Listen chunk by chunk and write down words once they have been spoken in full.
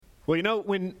Well,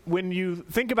 when you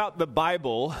think about the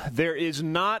Bible, there is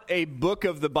not a book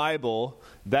of the Bible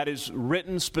that is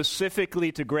written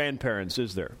specifically to grandparents,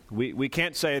 is there? We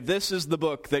can't say, this is the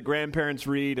book that grandparents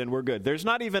read and we're good. There's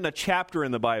not even a chapter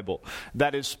in the Bible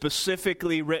that is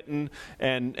specifically written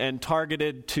and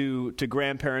targeted to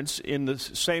grandparents in the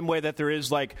same way that there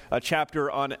is like a chapter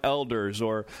on elders,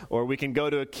 or we can go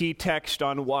to a key text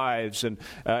on wives and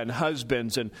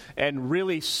husbands and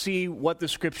really see what the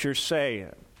Scriptures say.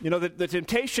 The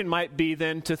temptation might be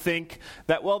then to think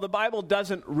that, well, the Bible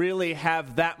doesn't really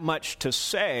have that much to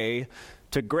say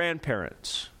to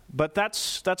grandparents. But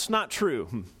that's not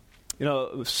true.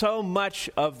 So much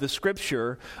of the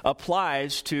Scripture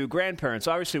applies to grandparents.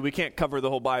 Obviously, we can't cover the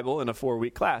whole Bible in a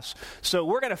 4-week class. So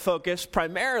we're going to focus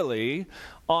primarily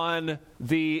on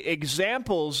the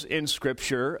examples in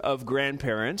Scripture of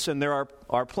grandparents, and there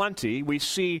are plenty. We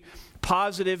see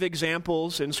positive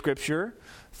examples in Scripture,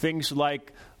 things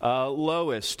like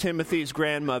Lois, Timothy's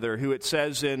grandmother, who it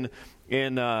says in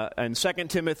 2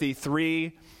 Timothy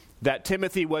 3 that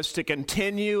Timothy was to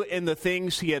continue in the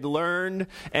things he had learned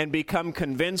and become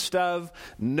convinced of,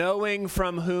 knowing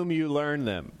from whom you learn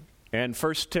them. And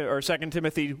 2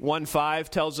 Timothy 1:5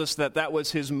 tells us that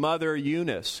was his mother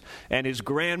Eunice and his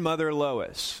grandmother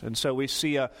Lois. And so we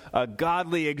see a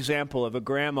godly example of a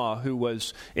grandma who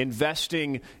was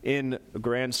investing in a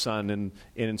grandson and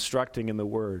in instructing in the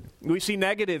Word. We see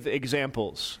negative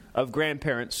examples of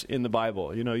grandparents in the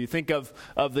Bible. You think of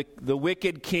the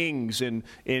wicked kings in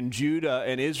Judah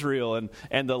and Israel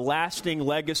and the lasting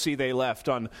legacy they left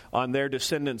on their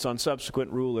descendants, on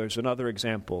subsequent rulers, and other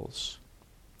examples.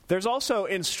 There's also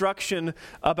instruction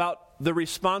about the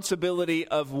responsibility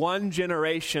of one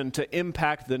generation to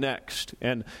impact the next.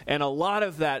 And a lot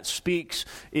of that speaks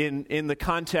in the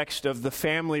context of the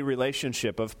family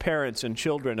relationship of parents and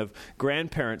children, of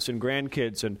grandparents and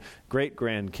grandkids and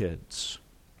great-grandkids.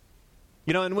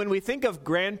 And when we think of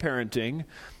grandparenting,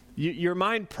 your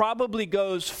mind probably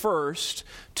goes first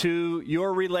to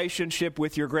your relationship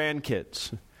with your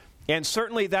grandkids. And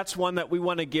certainly that's one that we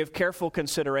want to give careful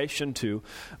consideration to.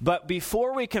 But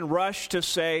before we can rush to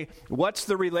say, what's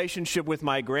the relationship with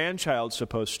my grandchild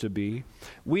supposed to be,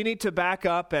 we need to back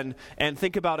up and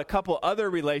think about a couple other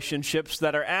relationships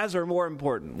that are as or more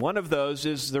important. One of those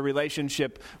is the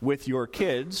relationship with your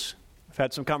kids. I've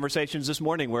had some conversations this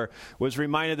morning where I was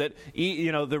reminded that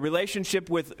the relationship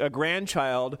with a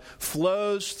grandchild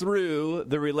flows through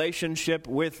the relationship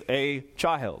with a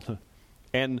child.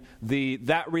 And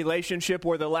that relationship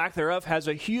or the lack thereof has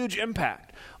a huge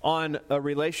impact on a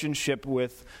relationship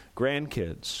with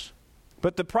grandkids.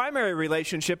 But the primary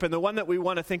relationship, and the one that we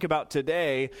want to think about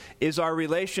today, is our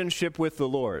relationship with the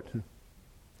Lord.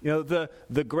 The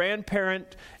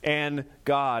grandparent and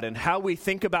God, and how we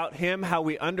think about Him, how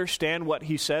we understand what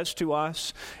He says to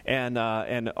us, and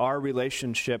our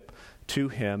relationship to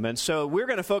Him. And so we're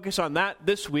going to focus on that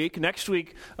this week. Next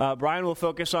week, Brian will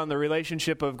focus on the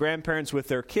relationship of grandparents with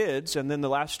their kids, and then the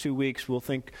last 2 weeks we'll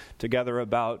think together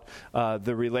about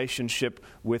the relationship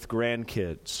with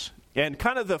grandkids. And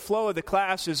kind of the flow of the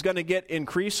class is going to get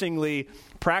increasingly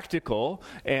practical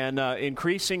and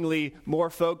increasingly more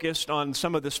focused on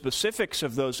some of the specifics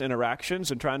of those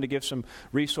interactions and trying to give some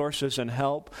resources and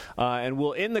help. And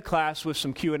we'll end the class with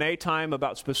some Q&A time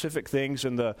about specific things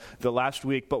in the last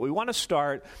week. But we want to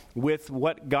start with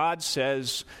what God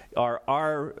says are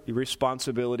our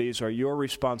responsibilities, are your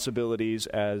responsibilities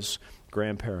as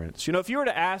grandparents. If you were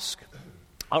to ask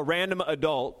a random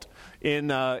adult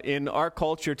in our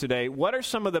culture today, what are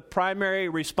some of the primary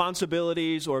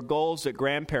responsibilities or goals that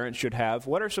grandparents should have?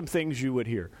 What are some things you would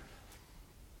hear?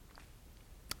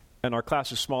 And our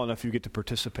class is small enough you get to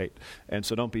participate, and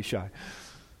so don't be shy.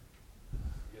 You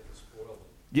get to spoil them.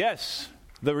 Yes,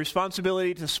 the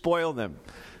responsibility to spoil them.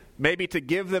 Maybe to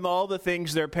give them all the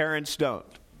things their parents don't.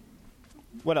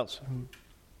 What else?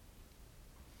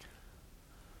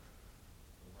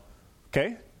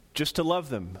 Okay. Just to love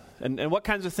them. And what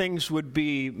kinds of things would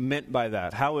be meant by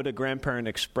that? How would a grandparent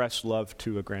express love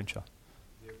to a grandchild?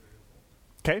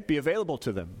 Okay, be available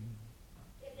to them.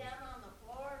 Get down on the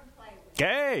floor and play with them.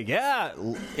 Okay, yeah.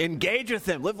 Engage with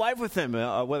them. Live life with them.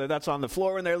 Whether that's on the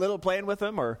floor when they're little playing with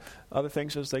them or other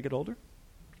things as they get older.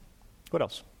 What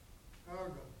else? Hug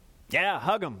them. Yeah,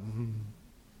 hug them.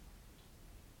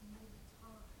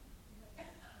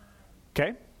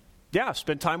 Okay. Yeah,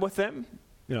 spend time with them.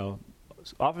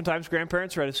 Oftentimes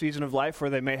grandparents are at a season of life where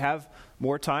they may have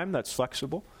more time. That's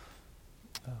flexible.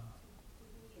 Be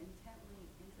intently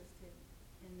interested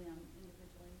in them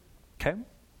individually. Okay.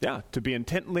 Yeah, to be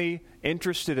intently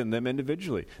interested in them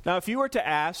individually. Now, if you were to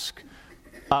ask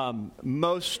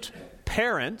most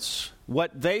parents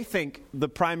what they think the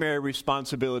primary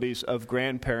responsibilities of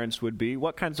grandparents would be,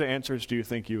 what kinds of answers do you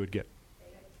think you would get?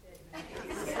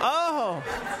 Oh,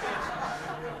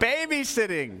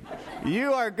 babysitting.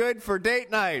 You are good for date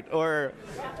night or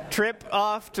trip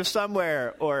off to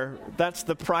somewhere, or that's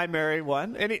the primary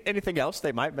one. Anything else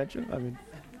they might mention? I mean,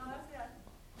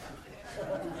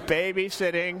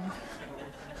 babysitting.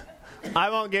 I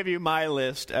won't give you my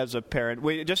list as a parent.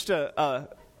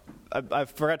 I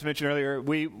forgot to mention earlier,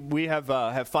 we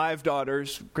have 5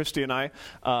 daughters, Christy and I,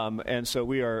 and so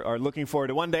we are looking forward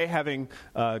to one day having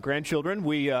grandchildren.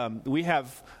 We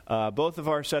have both of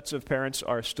our sets of parents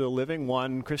are still living.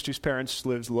 One, Christy's parents,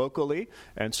 lives locally,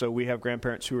 and so we have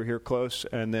grandparents who are here close.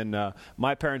 And then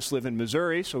my parents live in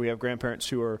Missouri, so we have grandparents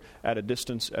who are at a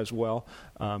distance as well.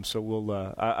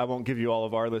 So I won't give you all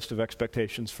of our list of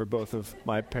expectations for both of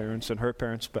my parents and her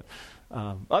parents, but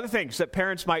other things that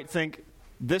parents might think,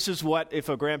 this is what, if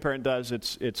a grandparent does,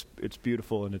 it's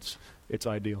beautiful and it's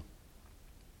ideal.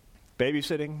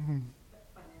 Babysitting.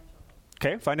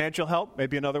 Okay, financial help,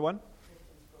 maybe another one.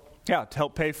 Yeah, to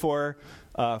help pay for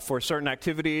certain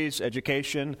activities,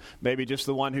 education, maybe just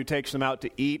the one who takes them out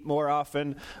to eat more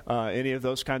often, any of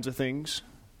those kinds of things.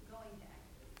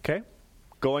 Okay,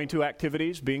 going to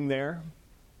activities, being there,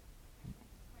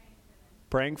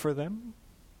 praying for them.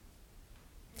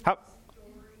 How?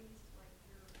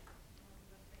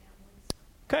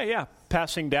 Okay, yeah,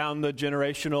 passing down the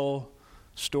generational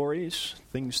stories,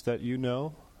 things that you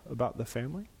know about the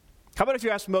family. How about if you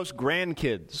ask most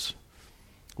grandkids,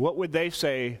 what would they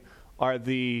say are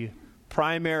the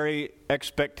primary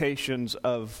expectations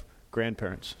of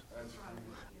grandparents?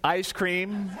 Ice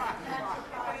cream,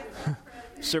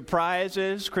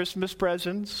 surprises, Christmas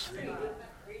presents,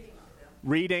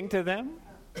 reading to them,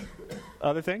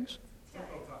 other things?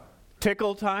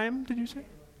 Tickle time, did you say?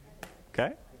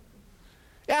 Okay.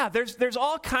 Yeah, there's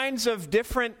all kinds of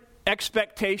different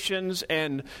expectations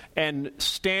and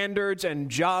standards and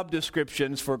job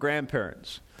descriptions for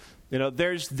grandparents. You know,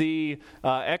 there's the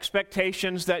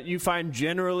expectations that you find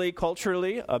generally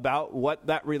culturally about what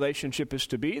that relationship is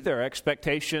to be. There are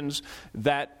expectations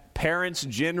that parents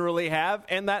generally have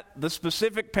and that the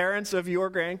specific parents of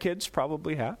your grandkids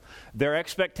probably have. There are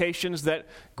expectations that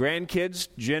grandkids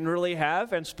generally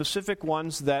have and specific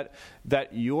ones that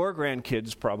your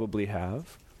grandkids probably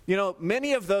have. You know,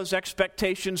 many of those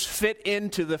expectations fit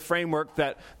into the framework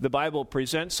that the Bible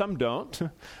presents. Some don't.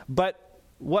 But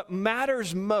what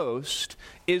matters most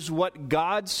is what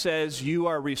God says you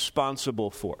are responsible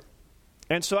for.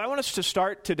 And so I want us to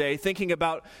start today thinking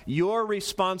about your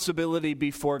responsibility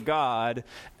before God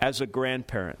as a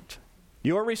grandparent.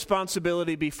 Your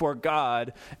responsibility before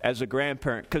God as a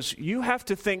grandparent. Because you have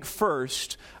to think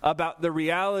first about the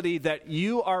reality that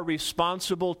you are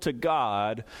responsible to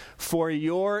God for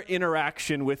your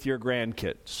interaction with your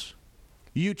grandkids.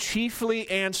 You chiefly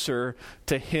answer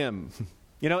to Him.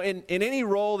 You know, in any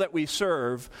role that we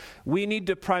serve, we need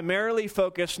to primarily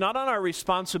focus not on our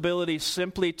responsibility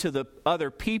simply to the other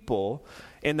people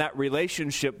in that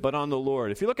relationship, but on the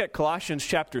Lord. If you look at Colossians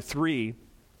chapter 3,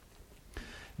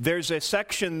 there's a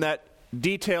section that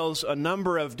details a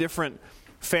number of different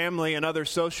family and other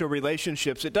social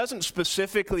relationships. It doesn't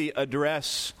specifically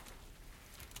address,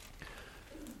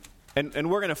 and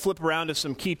we're going to flip around to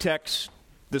some key texts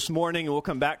this morning, and we'll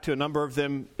come back to a number of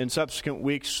them in subsequent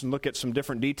weeks and look at some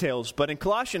different details. But in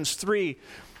Colossians 3,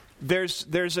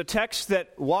 there's a text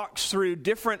that walks through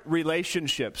different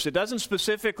relationships. It doesn't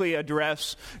specifically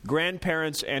address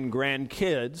grandparents and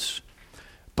grandkids,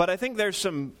 but I think there's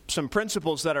some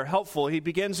principles that are helpful. He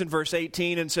begins in verse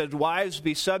 18 and says, "Wives,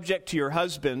 be subject to your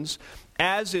husbands,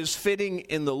 as is fitting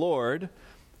in the Lord.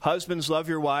 Husbands, love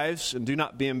your wives, and do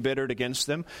not be embittered against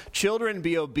them. Children,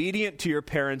 be obedient to your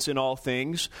parents in all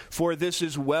things, for this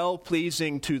is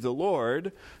well-pleasing to the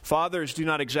Lord. Fathers, do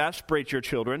not exasperate your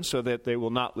children, so that they will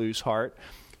not lose heart.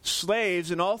 Slaves,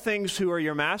 in all things who are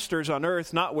your masters on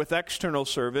earth, not with external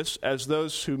service, as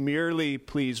those who merely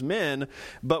please men,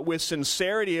 but with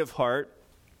sincerity of heart,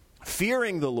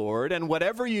 fearing the Lord, and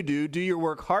whatever you do, do your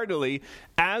work heartily,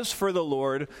 as for the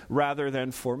Lord, rather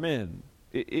than for men."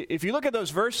 If you look at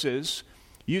those verses,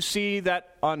 you see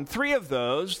that on 3 of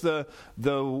those, the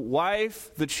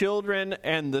wife, the children,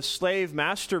 and the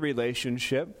slave-master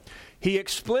relationship, he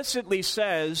explicitly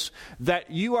says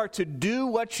that you are to do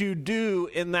what you do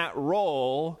in that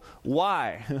role.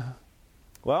 Why?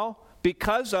 Well,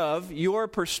 because of your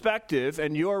perspective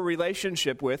and your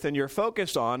relationship with and your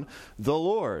focus on the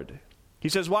Lord. He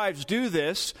says, wives, do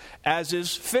this as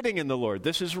is fitting in the Lord.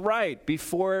 This is right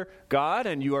before God,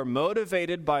 and you are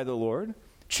motivated by the Lord.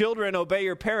 Children, obey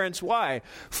your parents. Why?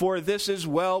 For this is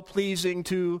well-pleasing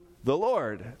to the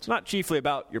Lord. It's not chiefly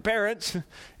about your parents.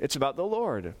 It's about the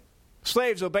Lord.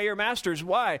 Slaves, obey your masters.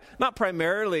 Why? Not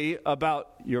primarily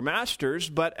about your masters,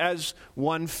 but as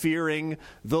one fearing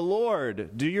the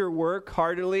Lord. Do your work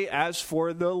heartily as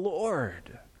for the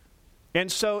Lord.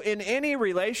 And so in any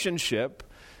relationship,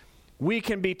 we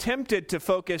can be tempted to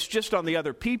focus just on the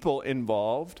other people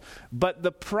involved, but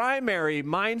the primary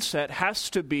mindset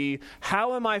has to be,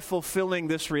 how am I fulfilling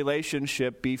this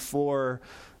relationship before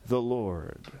the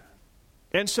Lord?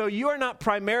 And so you are not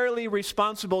primarily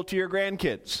responsible to your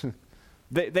grandkids.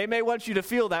 They may want you to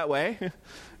feel that way.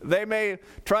 They may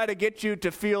try to get you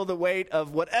to feel the weight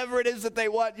of whatever it is that they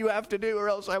want you have to do, or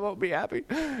else I won't be happy.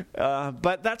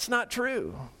 But that's not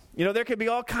true. You know, there can be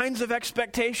all kinds of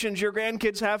expectations your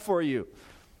grandkids have for you.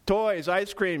 Toys,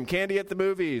 ice cream, candy at the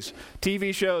movies,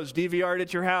 TV shows, DVR'd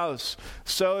at your house,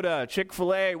 soda,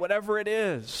 Chick-fil-A, whatever it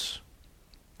is.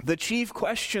 The chief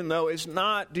question, though, is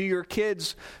not, do your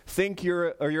kids think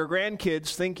your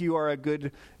grandkids think you are a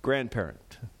good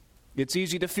grandparent? It's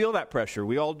easy to feel that pressure.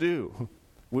 We all do.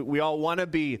 We all want to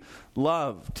be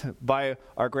loved by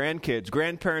our grandkids.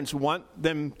 Grandparents want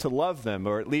them to love them,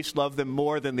 or at least love them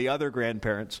more than the other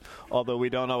grandparents, although we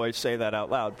don't always say that out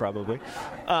loud, probably.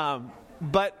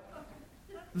 But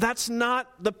that's not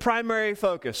the primary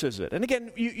focus, is it? And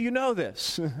again, you know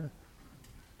this.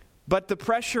 But the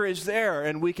pressure is there,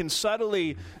 and we can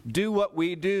subtly do what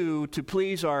we do to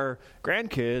please our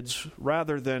grandkids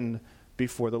rather than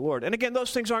before the Lord. And again,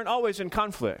 those things aren't always in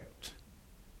conflict.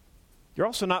 You're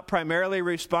also not primarily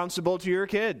responsible to your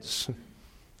kids.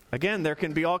 Again, there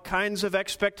can be all kinds of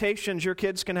expectations your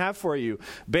kids can have for you.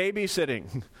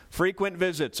 Babysitting, frequent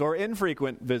visits or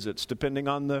infrequent visits, depending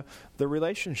on the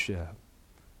relationship.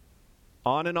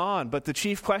 On and on. But the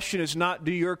chief question is not,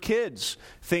 do your kids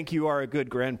think you are a good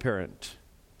grandparent?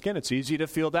 Again, it's easy to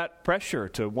feel that pressure,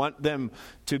 to want them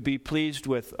to be pleased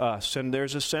with us. And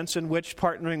there's a sense in which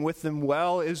partnering with them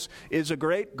well is a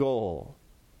great goal.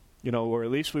 You know, or at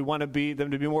least we want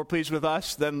them to be more pleased with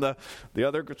us than the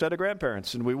other set of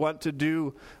grandparents. And we want to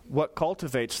do what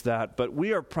cultivates that. But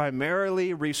we are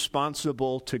primarily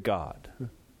responsible to God.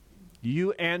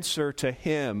 You answer to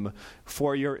Him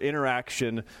for your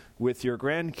interaction with your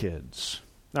grandkids.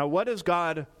 Now, what does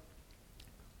God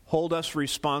hold us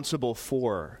responsible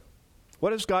for?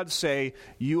 What does God say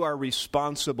you are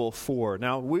responsible for?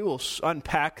 Now, we will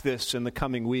unpack this in the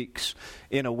coming weeks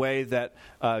in a way that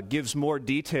gives more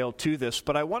detail to this,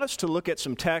 but I want us to look at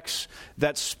some texts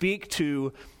that speak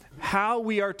to how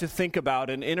we are to think about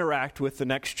and interact with the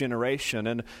next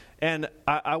generation. And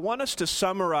I want us to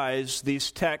summarize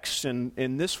these texts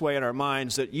in this way in our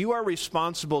minds, that you are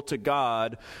responsible to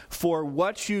God for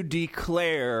what you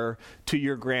declare to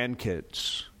your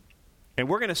grandkids. And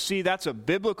we're going to see that's a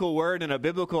biblical word and a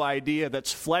biblical idea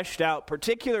that's fleshed out,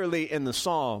 particularly in the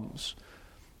Psalms,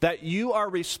 that you are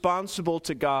responsible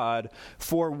to God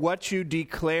for what you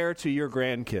declare to your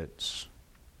grandkids.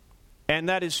 And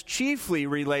that is chiefly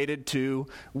related to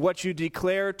what you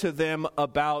declare to them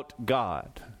about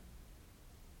God.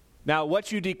 Now,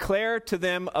 what you declare to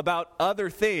them about other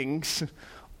things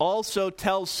also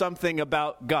tells something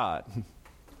about God.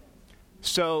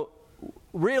 So,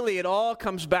 really, it all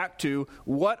comes back to,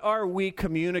 what are we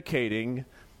communicating?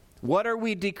 What are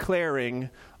we declaring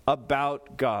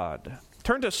about God?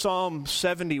 Turn to Psalm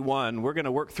 71. We're going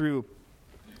to work through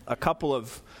a couple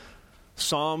of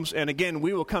Psalms. And again,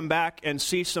 we will come back and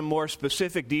see some more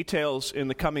specific details in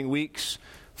the coming weeks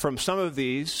from some of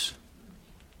these.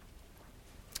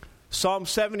 Psalm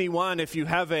 71, if you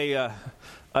have a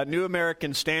New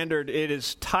American Standard, it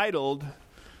is titled,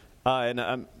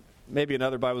 and maybe in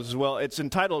other Bibles as well, it's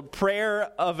entitled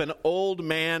Prayer of an Old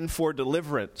Man for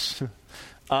Deliverance.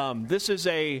 This is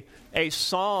a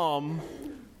psalm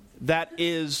that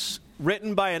is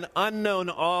written by an unknown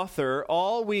author.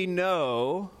 All we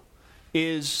know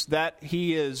is that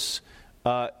he is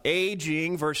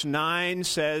aging. Verse 9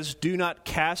 says, "Do not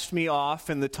cast me off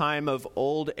in the time of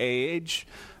old age.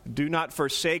 Do not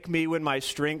forsake me when my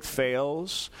strength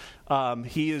fails."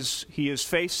 He is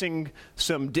facing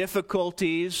some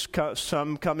difficulties,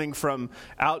 some coming from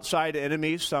outside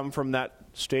enemies, some from that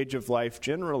stage of life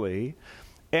generally.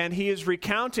 And he is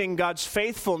recounting God's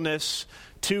faithfulness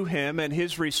to him and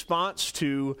his response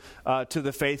to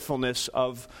the faithfulness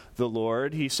of the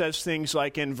Lord. He says things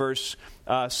like in verse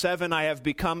 7, "I have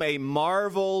become a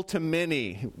marvel to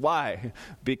many." Why?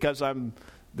 Because I'm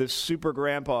this super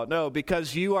grandpa? No,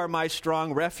 because you are my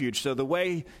strong refuge. So the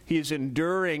way he is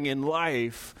enduring in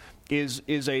life is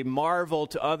a marvel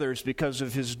to others because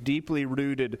of his deeply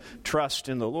rooted trust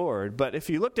in the Lord. But if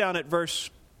you look down at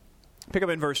pick up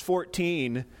in verse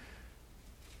 14,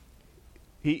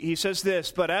 He says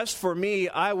this, "But as for me,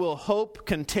 I will hope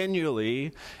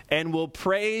continually and will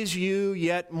praise you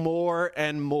yet more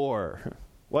and more."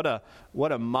 What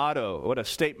a motto, what a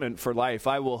statement for life.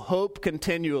 I will hope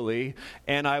continually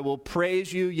and I will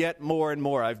praise you yet more and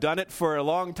more. I've done it for a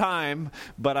long time,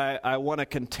 but I want to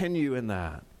continue in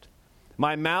that.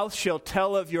 My mouth shall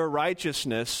tell of your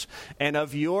righteousness and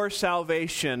of your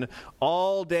salvation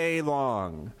all day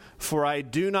long, for I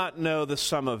do not know the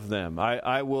sum of them.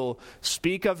 I will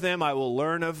speak of them, I will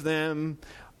learn of them.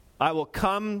 I will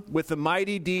come with the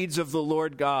mighty deeds of the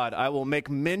Lord God. I will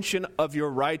make mention of your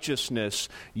righteousness,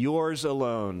 yours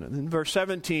alone. And in verse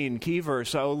 17, key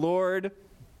verse, O Lord,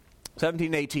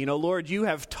 17:18, O Lord, you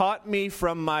have taught me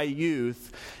from my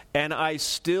youth, and I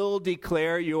still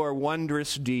declare your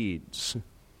wondrous deeds.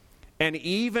 And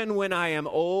even when I am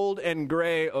old and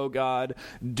gray, O God,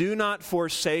 do not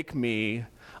forsake me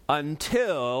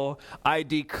until I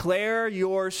declare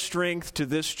your strength to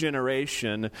this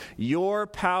generation, your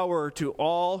power to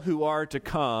all who are to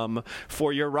come.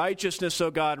 For your righteousness,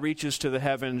 O God, reaches to the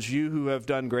heavens, you who have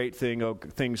done great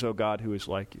things, O God, who is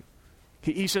like you.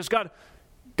 He says, God,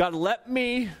 let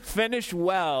me finish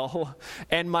well,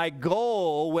 and my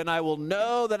goal, when I will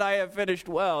know that I have finished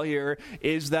well here,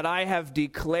 is that I have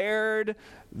declared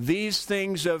these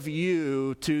things of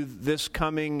you to this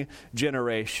coming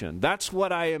generation. That's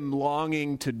what I am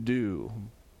longing to do.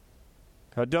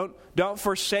 Don't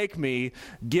forsake me.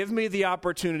 Give me the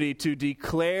opportunity to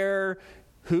declare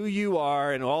who you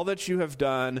are and all that you have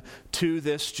done to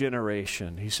this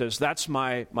generation. He says, that's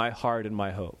my heart and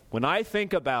my hope. When I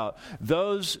think about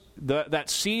that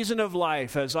season of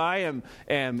life, as I am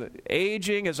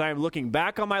aging, as I am looking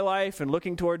back on my life and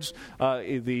looking towards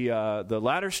the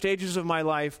latter stages of my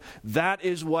life, that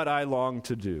is what I long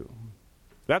to do.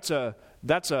 That's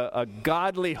a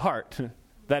godly heart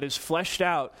that is fleshed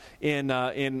out in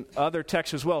other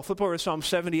texts as well. Flip over to Psalm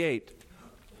 78.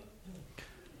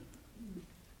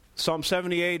 Psalm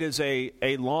 78 is a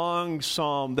long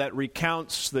psalm that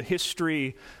recounts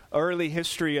the early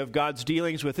history of God's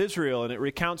dealings with Israel, and it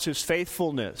recounts his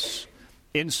faithfulness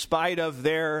in spite of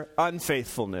their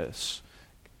unfaithfulness,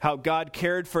 how God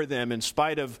cared for them in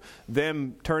spite of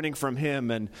them turning from him.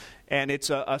 And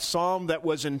it's a psalm that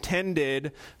was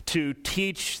intended to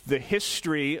teach the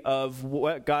history of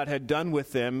what God had done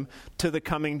with them to the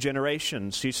coming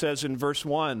generations. He says in verse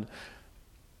 1,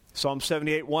 Psalm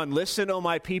 78:1, "Listen, O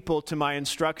my people, to my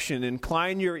instruction.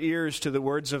 Incline your ears to the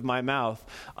words of my mouth.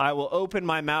 I will open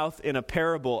my mouth in a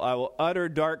parable. I will utter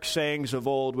dark sayings of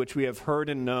old, which we have heard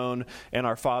and known, and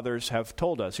our fathers have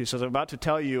told us." He says, I'm about to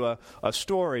tell you a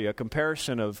story, a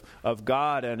comparison of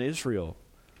God and Israel.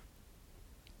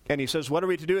 And he says, what are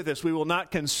we to do with this? We will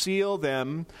not conceal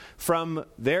them from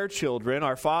their children.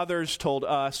 Our fathers told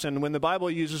us. And when the Bible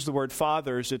uses the word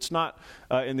fathers, it's not,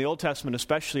 in the Old Testament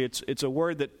especially, it's a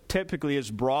word that typically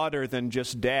is broader than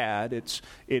just dad.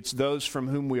 It's those from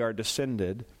whom we are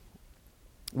descended.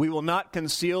 We will not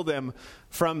conceal them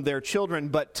from their children,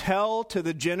 but tell to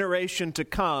the generation to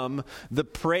come the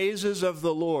praises of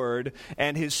the Lord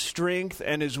and his strength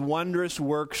and his wondrous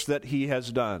works that he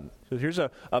has done. So here's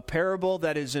a parable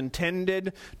that is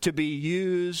intended to be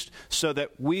used so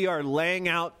that we are laying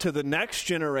out to the next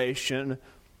generation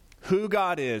who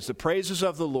God is, the praises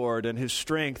of the Lord and his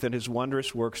strength and his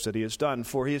wondrous works that he has done.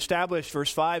 For he established,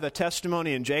 verse 5, a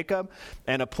testimony in Jacob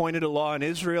and appointed a law in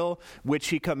Israel, which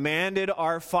he commanded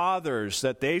our fathers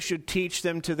that they should teach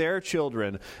them to their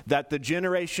children, that the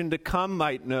generation to come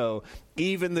might know,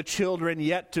 even the children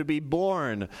yet to be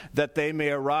born, that they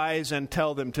may arise and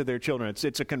tell them to their children.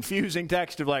 It's a confusing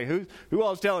text of like who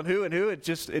all's telling who and who. It's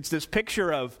this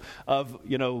picture of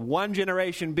one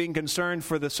generation being concerned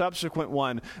for the subsequent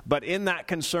one, but in that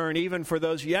concern, even for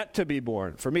those yet to be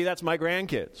born. For me, that's my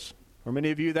grandkids. For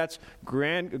many of you, that's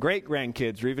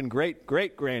great-grandkids or even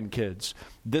great-great-grandkids.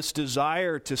 This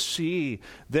desire to see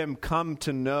them come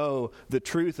to know the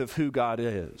truth of who God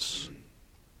is.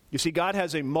 You see, God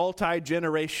has a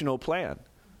multi-generational plan.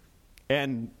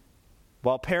 And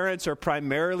while parents are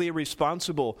primarily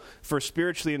responsible for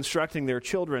spiritually instructing their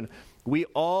children, we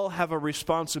all have a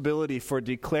responsibility for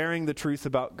declaring the truth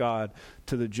about God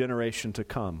to the generation to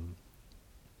come.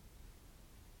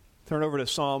 Turn over to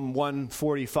Psalm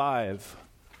 145.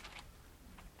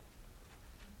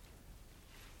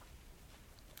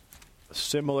 A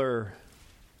similar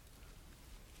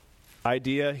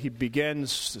idea. He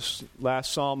begins this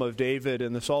last Psalm of David,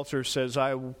 and the Psalter says,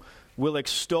 I will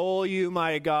extol you,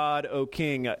 my God, O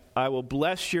King. I will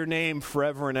bless your name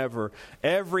forever and ever.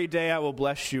 Every day I will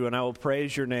bless you, and I will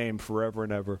praise your name forever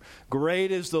and ever.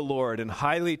 Great is the Lord, and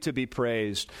highly to be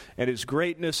praised, and his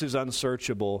greatness is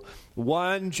unsearchable.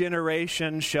 One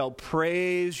generation shall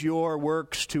praise your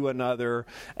works to another,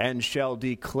 and shall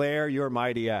declare your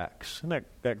mighty acts. Isn't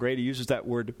that great? He uses that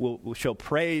word, shall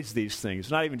praise these things.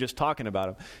 It's not even just talking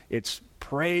about them. It's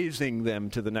praising them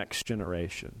to the next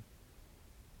generation.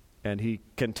 And he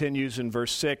continues in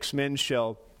verse 6, men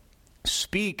shall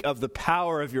speak of the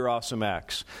power of your awesome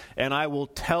acts, and I will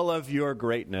tell of your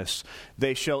greatness.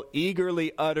 They shall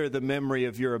eagerly utter the memory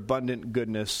of your abundant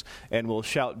goodness, and will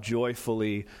shout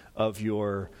joyfully of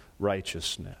your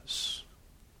righteousness.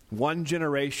 One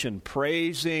generation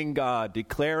praising God,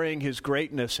 declaring his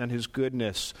greatness and his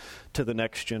goodness to the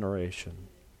next generation.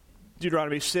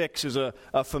 Deuteronomy 6 is a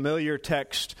familiar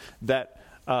text that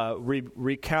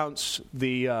recounts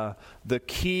the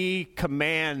key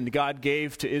command God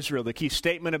gave to Israel, the key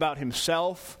statement about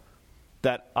himself,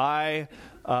 that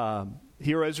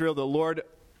hear Israel, the Lord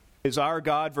is our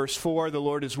God. Verse 4, the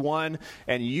Lord is one,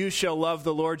 and you shall love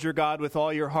the Lord your God with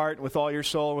all your heart, with all your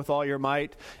soul, and with all your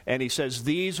might. And he says,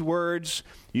 these words,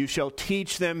 you shall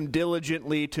teach them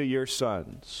diligently to your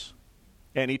sons.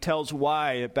 And he tells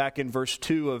why, back in verse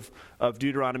 2 of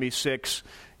Deuteronomy 6,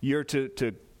 you're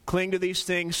to cling to these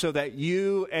things so that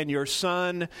you and your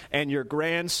son and your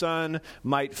grandson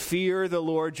might fear the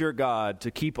Lord your God,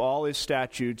 to keep all his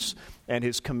statutes and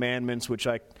his commandments, which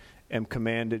I have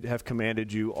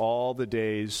commanded you all the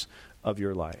days of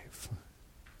your life.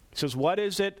 He says, what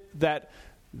is it that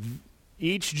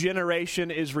each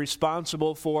generation is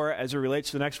responsible for as it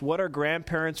relates to the next? What are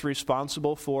grandparents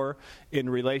responsible for in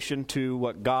relation to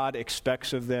what God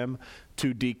expects of them?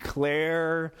 To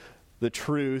declare the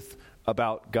truth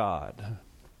about God.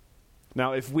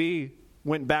 Now, if we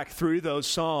went back through those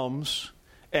Psalms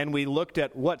and we looked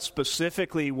at what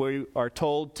specifically we are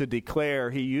told to declare,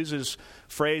 he uses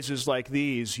phrases like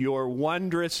these: your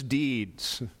wondrous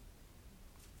deeds,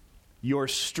 your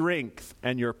strength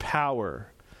and your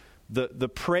power, the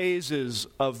praises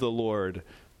of the Lord,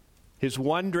 his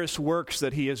wondrous works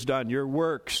that he has done, your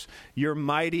works, your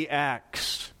mighty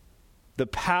acts, the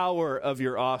power of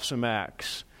your awesome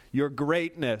acts, your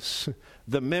greatness,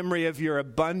 the memory of your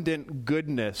abundant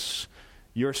goodness,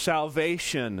 your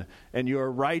salvation and your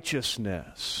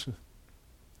righteousness.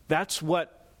 That's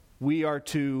what we are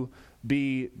to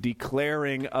be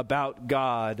declaring about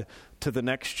God to the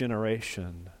next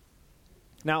generation.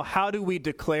 Now, how do we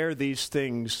declare these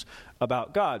things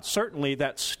about God? Certainly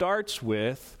that starts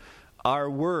with our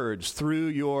words, through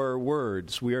your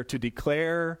words. We are to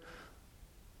declare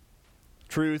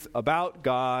truth about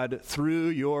God through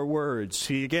your words.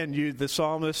 See, again, the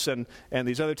psalmists and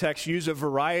these other texts use a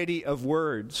variety of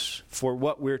words for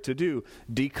what we're to do.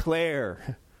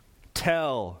 Declare,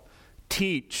 tell,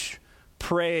 teach,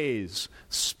 praise,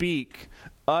 speak,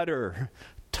 utter,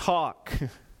 talk.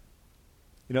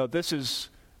 You know, this is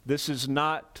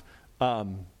not a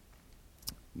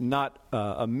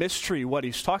mystery what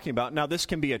he's talking about. Now, this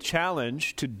can be a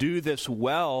challenge to do this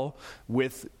well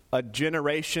with a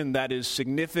generation that is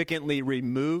significantly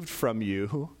removed from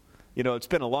you. You know, it's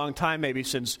been a long time maybe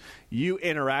since you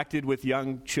interacted with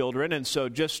young children, and so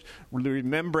just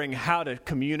remembering how to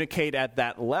communicate at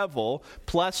that level,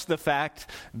 plus the fact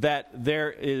that there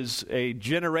is a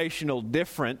generational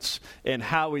difference in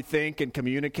how we think and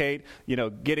communicate. You know,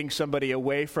 getting somebody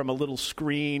away from a little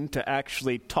screen to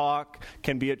actually talk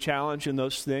can be a challenge in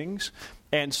those things.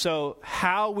 And so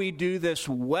how we do this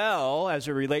well as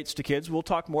it relates to kids, we'll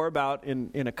talk more about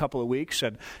in a couple of weeks.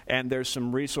 And there's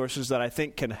some resources that I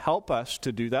think can help us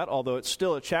to do that, although it's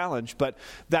still a challenge. But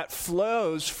that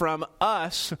flows from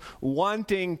us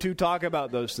wanting to talk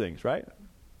about those things, right?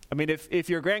 I mean, if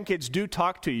your grandkids do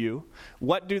talk to you,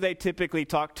 what do they typically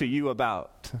talk to you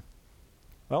about?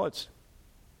 Well, it's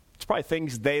probably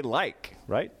things they like,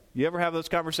 right? You ever have those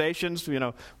conversations, you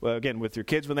know, well, again, with your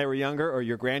kids when they were younger, or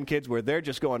your grandkids, where they're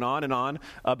just going on and on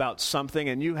about something,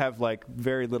 and you have like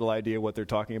very little idea what they're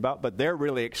talking about, but they're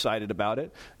really excited about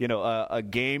it. You know, a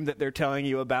game that they're telling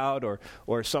you about,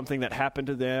 or something that happened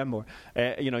to them, or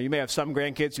you know, you may have some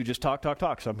grandkids who just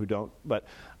talk, some who don't. But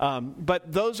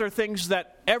those are things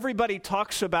that everybody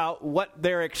talks about, what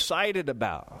they're excited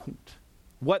about,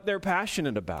 what they're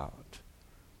passionate about,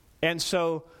 and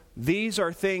so these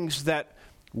are things that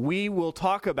we will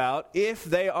talk about if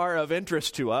they are of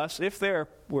interest to us, if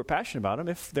we're passionate about them,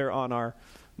 if they're on our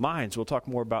minds. We'll talk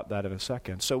more about that in a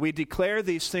second. So we declare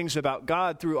these things about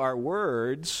God through our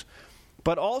words,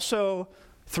 but also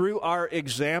through our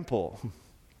example.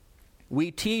 We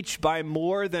teach by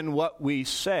more than what we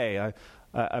say.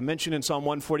 I mentioned in Psalm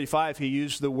 145, he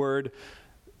used the word,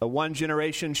 one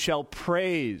generation shall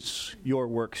praise your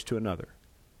works to another.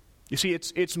 You see,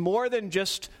 it's more than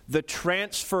just the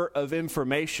transfer of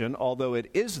information, although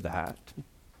it is that.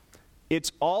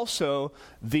 It's also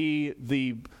the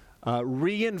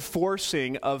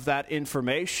reinforcing of that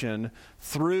information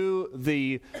through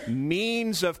the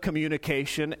means of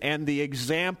communication and the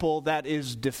example that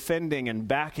is defending and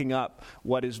backing up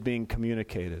what is being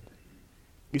communicated.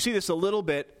 You see this a little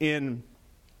bit in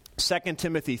 2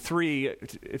 Timothy 3.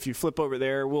 If you flip over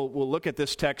there, we'll look at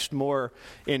this text more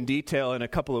in detail in a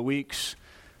couple of weeks.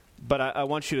 But I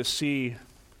want you to see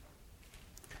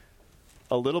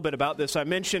a little bit about this. I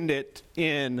mentioned it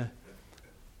in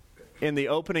the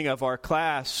opening of our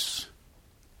class.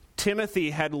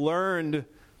 Timothy had learned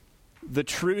the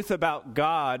truth about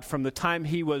God from the time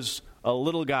he was a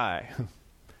little guy.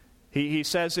 He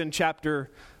says in chapter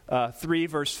 3,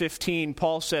 verse 15,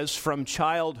 Paul says, from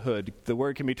childhood, the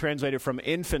word can be translated from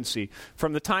infancy.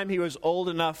 From the time he was old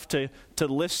enough to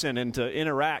listen and to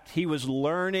interact, he was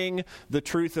learning the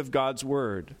truth of God's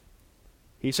word.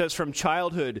 He says, from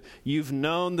childhood, you've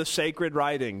known the sacred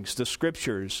writings, the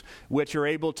scriptures, which are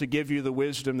able to give you the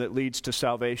wisdom that leads to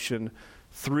salvation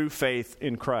through faith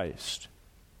in Christ.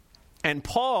 And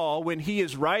Paul, when he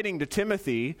is writing to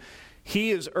Timothy,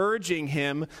 he is urging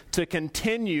him to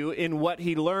continue in what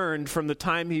he learned from the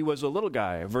time he was a little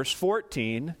guy. Verse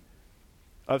 14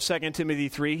 of 2 Timothy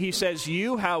 3, he says,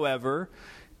 you, however,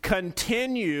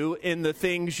 continue in the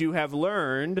things you have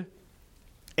learned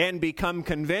and become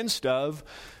convinced of,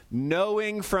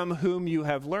 knowing from whom you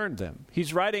have learned them.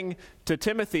 He's writing to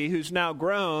Timothy, who's now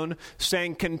grown,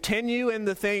 saying, continue in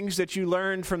the things that you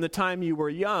learned from the time you were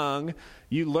young.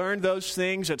 You learned those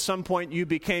things. At some point, you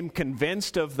became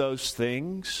convinced of those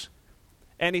things.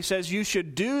 And he says, you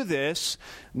should do this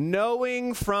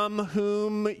knowing from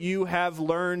whom you have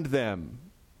learned them.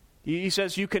 He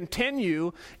says you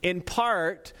continue in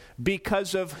part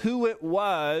because of who it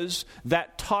was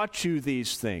that taught you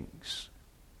these things.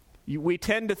 We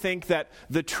tend to think that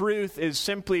the truth is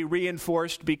simply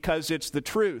reinforced because it's the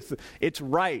truth. It's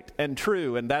right and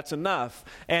true, and that's enough.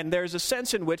 And there's a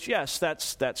sense in which, yes,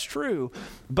 that's true.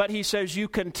 But he says you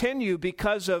continue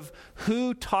because of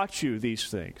who taught you these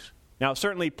things. Now,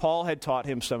 certainly Paul had taught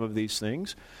him some of these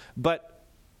things, but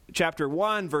chapter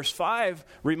 1, verse 5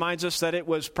 reminds us that it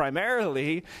was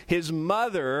primarily his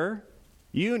mother,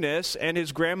 Eunice, and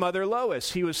his grandmother,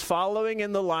 Lois. He was following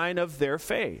in the line of their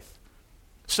faith.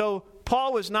 So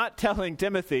Paul was not telling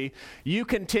Timothy, you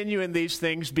continue in these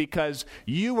things because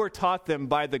you were taught them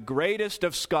by the greatest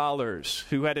of scholars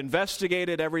who had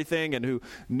investigated everything and who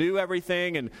knew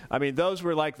everything. And I mean, those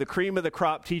were like the cream of the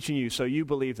crop teaching you, so you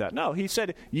believe that. No, he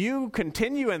said, you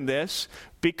continue in this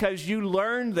because you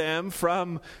learned them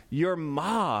from your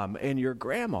mom and your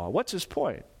grandma. What's his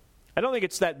point? I don't think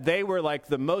it's that they were like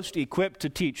the most equipped to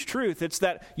teach truth. It's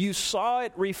that you saw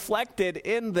it reflected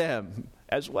in them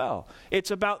as well. It's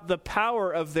about the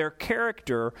power of their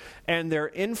character and their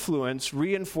influence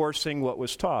reinforcing what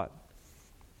was taught.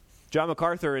 John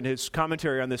MacArthur, in his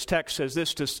commentary on this text, says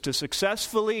this: to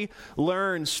successfully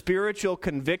learn spiritual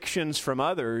convictions from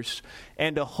others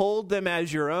and to hold them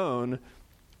as your own,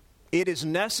 it is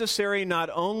necessary not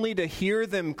only to hear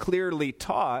them clearly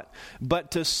taught,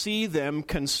 but to see them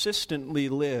consistently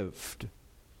lived.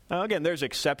 Now, again, there's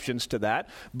exceptions to that,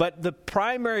 but the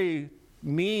primary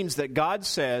means that God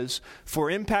says for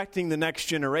impacting the next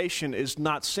generation is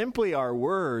not simply our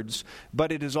words,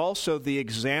 but it is also the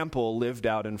example lived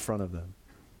out in front of them.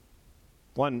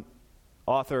 One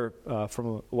author from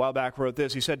a while back wrote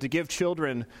this. He said, to give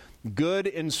children good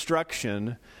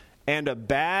instruction and a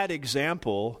bad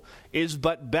example is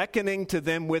but beckoning to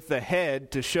them with the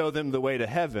head to show them the way to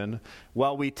heaven,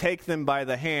 while we take them by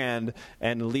the hand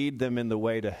and lead them in the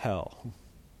way to hell.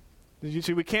 You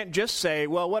see, we can't just say,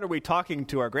 well, what are we talking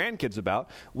to our grandkids about?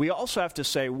 We also have to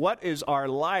say, what is our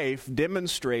life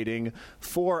demonstrating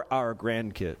for our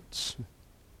grandkids?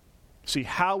 See,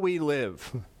 how we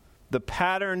live, the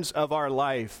patterns of our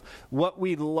life, what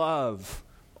we love,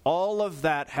 all of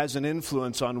that has an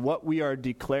influence on what we are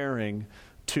declaring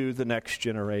to the next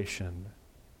generation.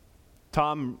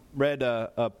 Tom read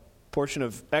a portion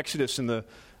of Exodus in the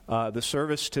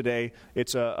service today.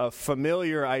 It's a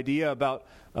familiar idea about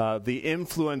the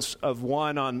influence of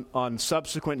one on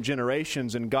subsequent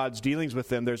generations and God's dealings with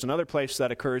them. There's another place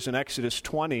that occurs in Exodus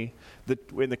 20.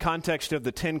 In the context of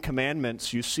the Ten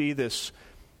Commandments, you see this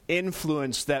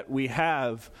influence that we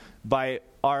have by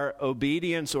our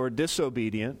obedience or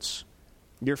disobedience.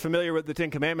 You're familiar with the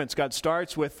Ten Commandments. God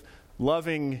starts with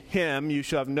loving him. You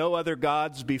shall have no other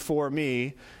gods before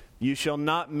me. You shall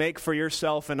not make for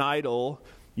yourself an idol.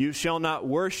 You shall not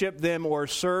worship them or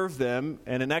serve them.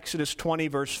 And in Exodus 20,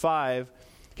 verse 5,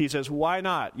 he says, why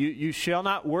not? You shall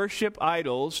not worship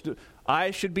idols.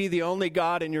 I should be the only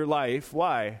God in your life.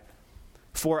 Why?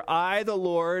 For I, the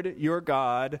Lord your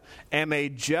God, am a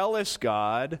jealous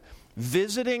God,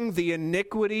 visiting the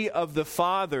iniquity of the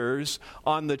fathers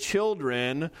on the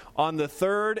children, on the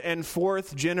third and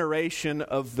fourth generation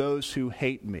of those who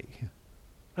hate me.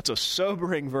 That's a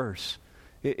sobering verse.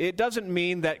 It doesn't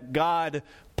mean that God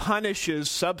punishes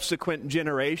subsequent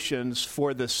generations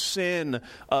for the sin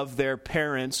of their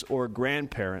parents or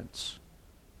grandparents.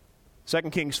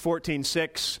 2 Kings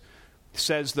 14:6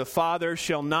 says, the father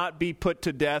shall not be put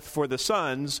to death for the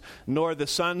sons, nor the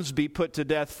sons be put to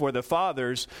death for the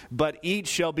fathers, but each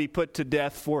shall be put to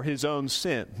death for his own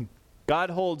sin.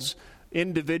 God holds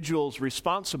individuals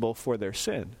responsible for their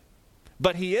sin.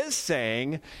 But he is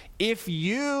saying, if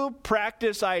you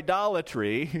practice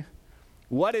idolatry,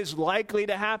 what is likely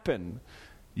to happen?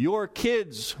 Your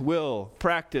kids will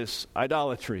practice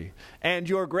idolatry, and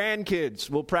your grandkids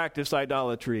will practice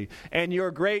idolatry, and your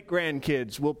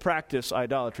great-grandkids will practice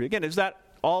idolatry. Again, is that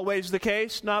always the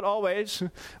case? Not always,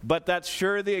 but that's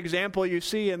sure the example you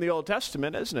see in the Old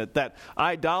Testament, isn't it? That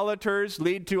idolaters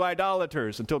lead to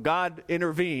idolaters until God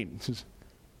intervenes.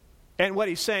 And what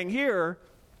he's saying here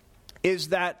is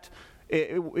that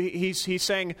he's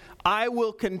saying, I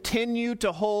will continue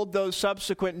to hold those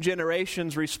subsequent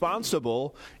generations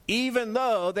responsible, even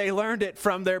though they learned it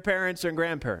from their parents and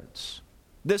grandparents.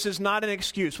 This is not an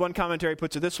excuse. One commentary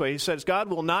puts it this way. He says, God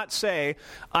will not say,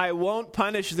 I won't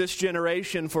punish this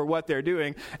generation for what they're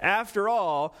doing. After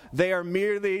all, they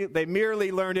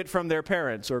merely learned it from their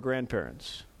parents or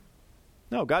grandparents.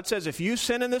 No, God says, if you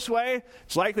sin in this way,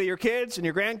 it's likely your kids and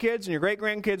your grandkids and your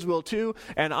great-grandkids will too,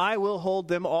 and I will hold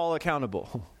them all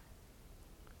accountable.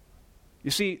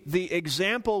 You see, the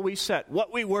example we set,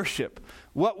 what we worship,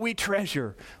 what we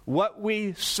treasure, what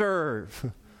we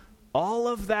serve, all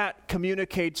of that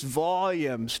communicates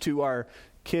volumes to our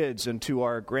kids and to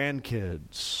our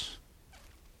grandkids.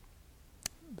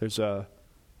 There's a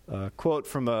quote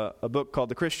from a book called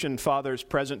The Christian Father's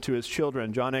Present to His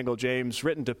Children, John Angell James,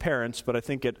 written to parents, but I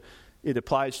think it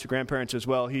applies to grandparents as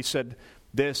well. He said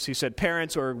this, he said,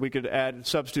 parents, or we could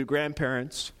substitute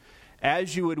grandparents,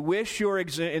 as you would wish your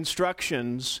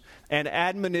instructions and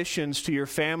admonitions to your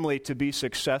family to be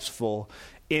successful,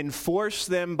 enforce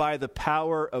them by the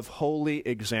power of holy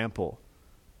example.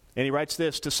 And he writes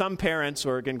this, to some parents,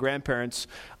 or again grandparents,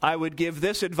 I would give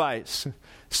this advice.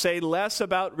 Say less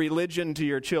about religion to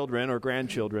your children or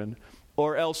grandchildren,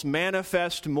 or else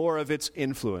manifest more of its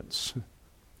influence.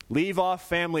 Leave off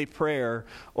family prayer,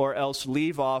 or else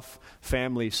leave off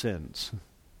family sins.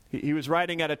 He was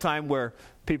writing at a time where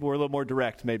people were a little more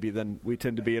direct maybe than we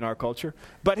tend to be in our culture.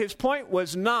 But his point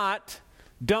was not,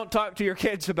 don't talk to your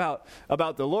kids about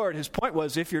the Lord. His point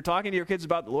was, if you're talking to your kids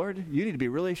about the Lord, you need to be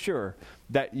really sure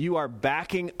that you are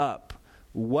backing up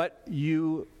what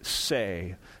you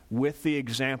say with the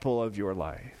example of your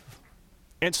life.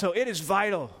 And so it is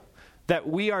vital that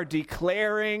we are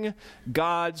declaring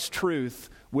God's truth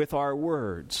with our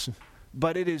words.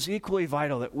 But it is equally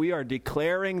vital that we are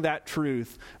declaring that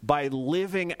truth by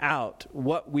living out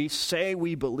what we say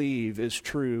we believe is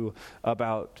true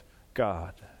about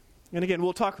God. And again,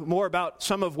 we'll talk more about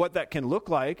some of what that can look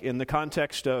like in the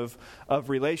context of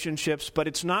relationships, but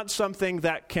it's not something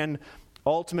that can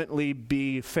ultimately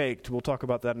be faked. We'll talk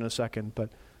about that in a second.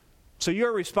 But so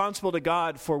you're responsible to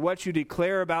God for what you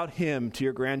declare about Him to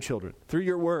your grandchildren, through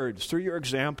your words, through your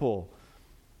example.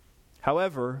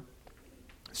 However,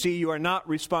 see, you are not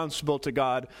responsible to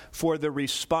God for the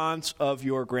response of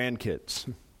your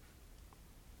grandkids.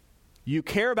 You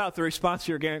care about the response of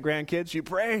your grandkids. You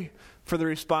pray for the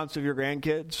response of your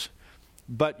grandkids.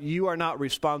 But you are not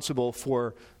responsible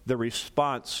for the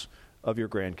response of your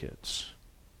grandkids.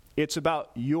 It's about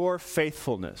your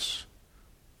faithfulness,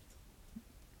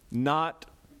 not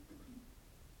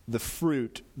the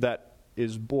fruit that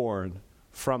is born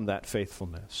from that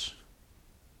faithfulness.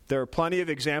 There are plenty of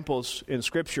examples in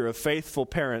Scripture of faithful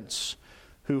parents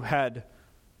who had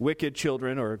wicked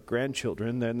children or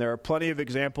grandchildren, and there are plenty of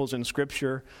examples in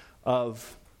Scripture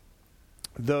of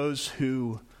those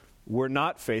who were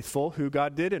not faithful, who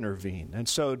God did intervene. And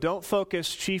so don't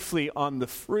focus chiefly on the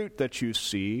fruit that you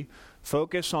see.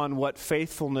 Focus on what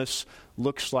faithfulness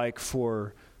looks like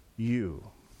for you.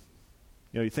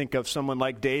 You know, you think of someone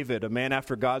like David, a man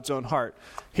after God's own heart.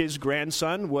 His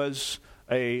grandson was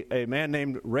a man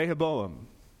named Rehoboam,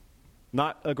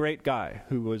 not a great guy,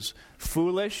 who was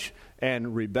foolish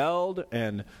and rebelled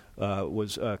and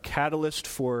was a catalyst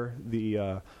for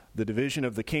the division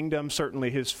of the kingdom.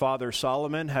 Certainly his father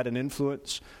Solomon had an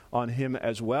influence on him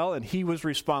as well, and he was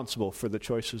responsible for the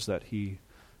choices that he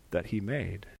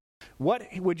made. What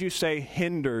would you say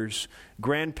hinders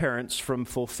grandparents from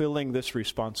fulfilling this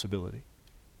responsibility?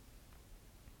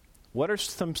 What are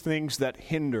some things that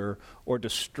hinder or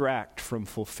distract from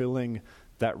fulfilling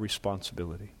that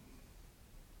responsibility?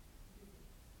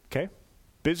 Okay.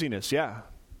 Busyness, yeah.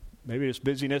 Maybe it's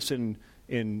busyness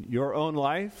in your own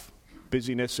life,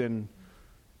 busyness in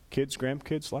kids,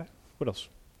 grandkids' life. What else?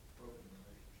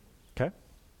 Okay.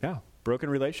 Yeah. Broken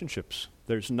relationships.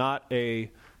 There's not a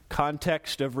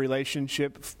context of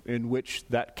relationship in which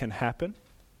that can happen.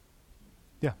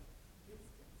 Yeah.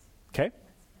 Okay.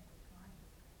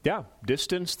 Yeah.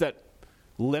 Distance that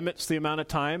limits the amount of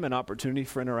time and opportunity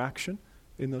for interaction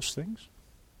in those things.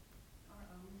 Our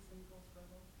own sinful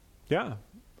struggles. Yeah.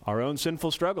 Our own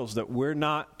sinful struggles, that we're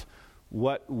not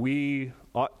what we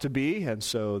ought to be, and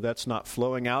so that's not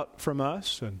flowing out from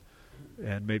us,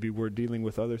 and maybe we're dealing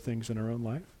with other things in our own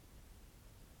life.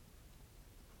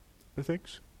 Other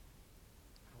things?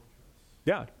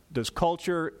 Yeah. Does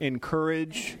culture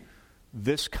encourage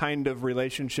this kind of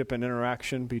relationship and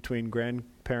interaction between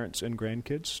grandparents and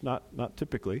grandkids? Not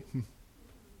typically.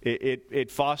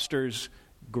 It fosters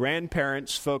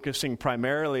grandparents focusing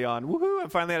primarily on, woohoo, I'm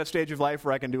finally at a stage of life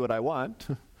where I can do what I want.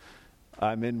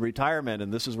 I'm in retirement,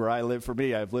 and this is where I live for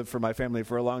me. I've lived for my family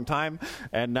for a long time,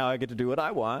 and now I get to do what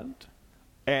I want.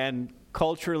 And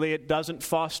culturally, it doesn't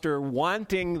foster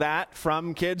wanting that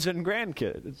from kids and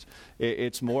grandkids.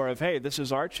 It's more of, hey, this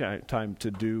is our time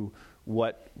to do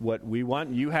what we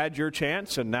want. You had your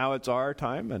chance, and now it's our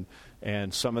time.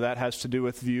 And some of that has to do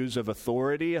with views of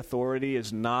authority. Authority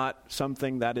is not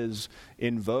something that is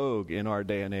in vogue in our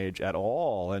day and age at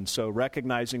all. And so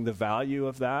recognizing the value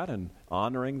of that and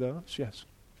honoring those, yes.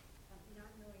 Not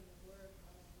knowing the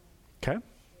word. Okay.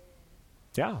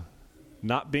 Yeah.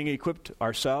 Not being equipped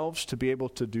ourselves to be able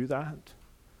to do that.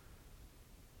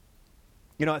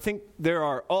 You know, I think there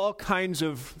are all kinds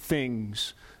of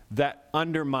things that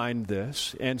undermine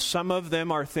this, and some of them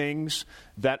are things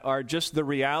that are just the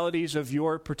realities of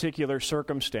your particular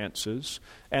circumstances,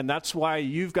 and that's why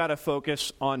you've got to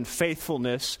focus on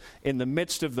faithfulness in the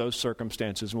midst of those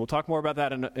circumstances. And we'll talk more about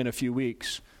that in a few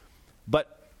weeks.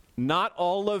 But not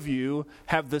all of you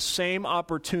have the same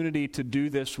opportunity to do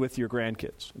this with your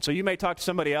grandkids. And so you may talk to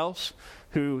somebody else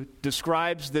who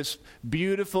describes this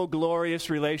beautiful, glorious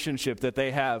relationship that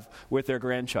they have with their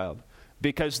grandchild,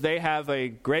 because they have a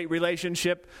great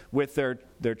relationship with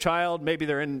their child. Maybe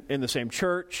they're in the same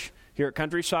church here at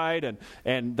Countryside,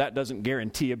 and that doesn't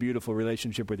guarantee a beautiful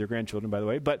relationship with your grandchildren, by the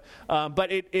way. But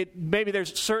it maybe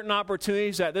there's certain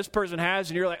opportunities that this person has,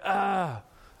 and you're like,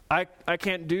 I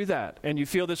can't do that. And you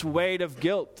feel this weight of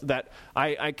guilt that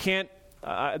I can't,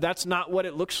 that's not what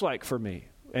it looks like for me.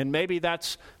 And maybe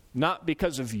that's not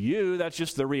because of you, that's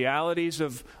just the realities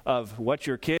of what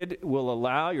your kid will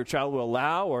allow, your child will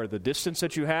allow, or the distance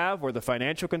that you have, or the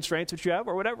financial constraints that you have,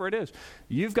 or whatever it is.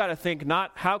 You've got to think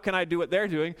not, how can I do what they're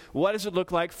doing? What does it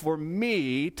look like for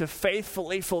me to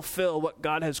faithfully fulfill what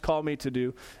God has called me to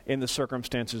do in the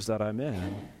circumstances that I'm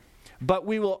in? But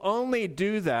we will only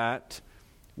do that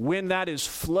when that is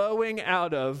flowing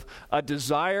out of a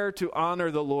desire to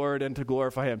honor the Lord and to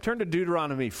glorify Him. Turn to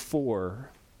Deuteronomy 4,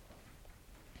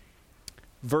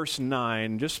 verse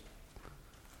 9.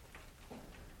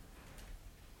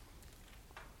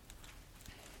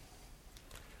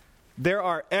 There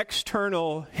are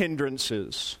external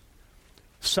hindrances,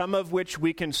 some of which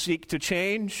we can seek to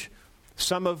change,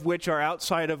 some of which are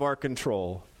outside of our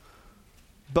control.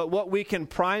 But what we can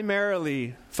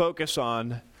primarily focus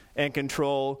on and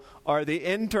control are the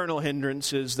internal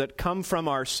hindrances that come from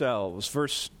ourselves.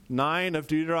 Verse 9 of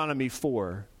Deuteronomy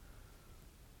 4.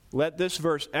 Let this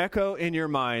verse echo in your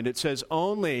mind. It says,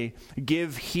 only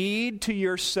give heed to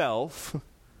yourself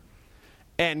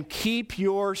and keep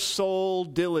your soul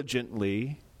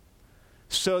diligently,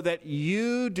 so that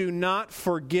you do not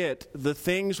forget the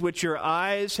things which your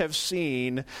eyes have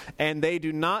seen, and they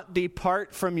do not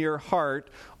depart from your heart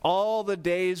all the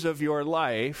days of your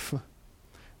life,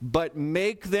 but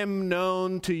make them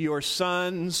known to your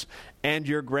sons and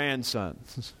your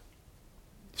grandsons.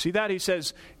 See that? He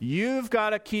says, you've got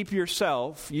to keep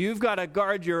yourself, you've got to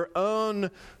guard your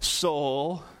own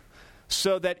soul,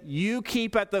 so that you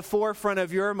keep at the forefront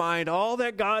of your mind all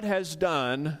that God has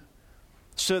done,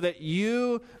 so that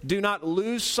you do not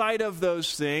lose sight of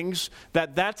those things,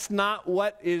 that's not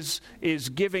what is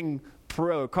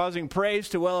causing praise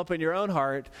to well up in your own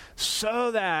heart,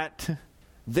 so that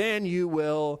then you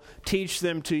will teach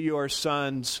them to your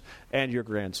sons and your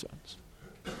grandsons.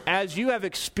 as you have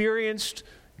experienced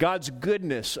God's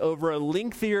goodness over a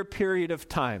lengthier period of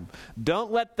time,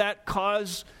 don't let that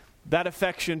cause that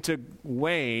affection to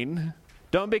wane.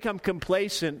 Don't become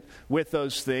complacent with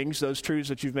those things, those truths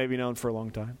that you've maybe known for a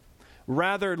long time.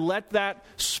 Rather, let that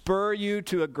spur you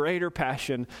to a greater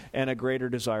passion and a greater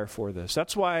desire for this.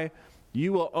 That's why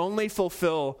you will only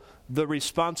fulfill the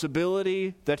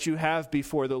responsibility that you have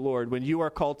before the Lord when you are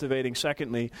cultivating,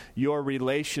 secondly, your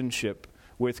relationship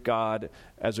with God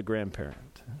as a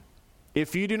grandparent.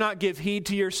 If you do not give heed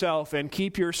to yourself and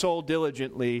keep your soul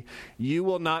diligently, you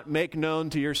will not make known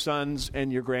to your sons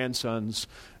and your grandsons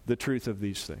the truth of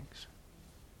these things.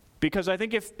 Because I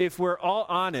think if we're all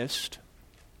honest,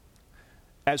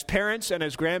 as parents and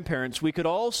as grandparents, we could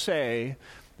all say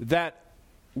that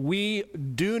we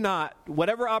do not,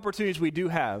 whatever opportunities we do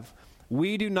have,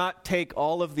 we do not take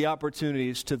all of the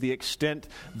opportunities to the extent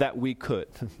that we could.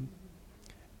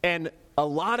 And a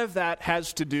lot of that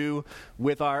has to do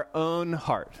with our own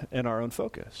heart and our own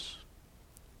focus.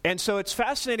 And so it's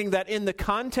fascinating that in the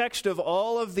context of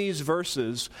all of these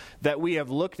verses that we have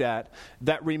looked at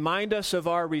that remind us of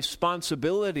our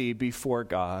responsibility before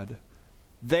God,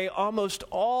 they almost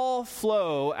all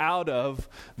flow out of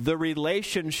the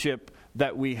relationship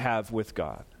that we have with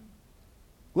God.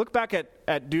 Look back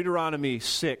at Deuteronomy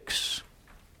 6.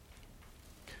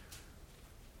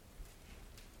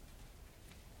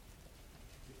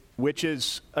 Which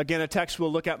is, again, a text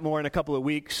we'll look at more in a couple of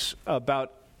weeks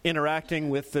about interacting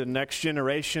with the next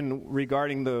generation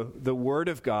regarding the Word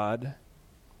of God.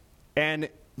 And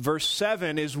verse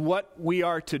 7 is what we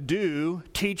are to do.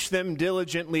 Teach them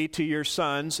diligently to your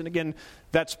sons. And again,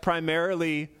 that's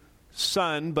primarily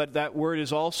son, but that word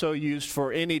is also used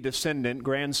for any descendant,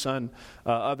 grandson,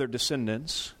 other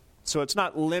descendants. So it's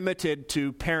not limited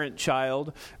to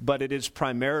parent-child, but it is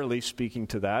primarily speaking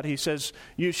to that. He says,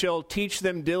 you shall teach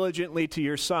them diligently to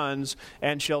your sons,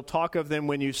 and shall talk of them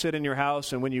when you sit in your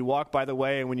house, and when you walk by the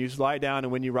way, and when you lie down,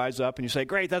 and when you rise up. And you say,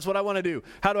 great, that's what I want to do.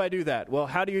 How do I do that? Well,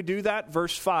 how do you do that?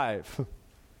 Verse 5.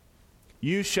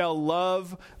 You shall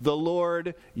love the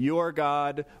Lord your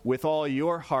God with all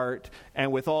your heart,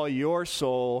 and with all your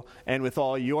soul, and with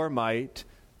all your might.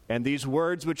 And these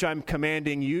words which I'm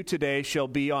commanding you today shall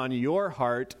be on your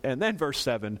heart. And then verse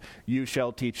 7, you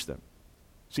shall teach them.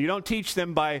 So you don't teach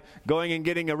them by going and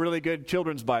getting a really good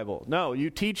children's Bible. No, you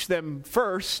teach them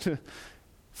first,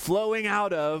 flowing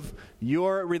out of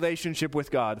your relationship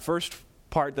with God. First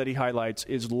part that he highlights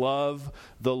is love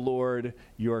the Lord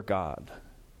your God.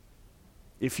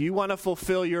 If you want to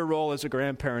fulfill your role as a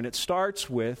grandparent, it starts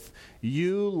with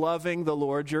you loving the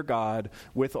Lord your God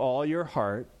with all your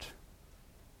heart,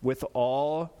 with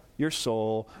all your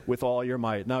soul, with all your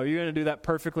might. Now, are you going to do that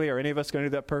perfectly? Are any of us going to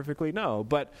do that perfectly? No.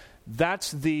 But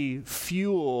that's the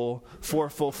fuel for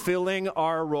fulfilling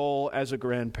our role as a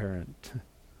grandparent.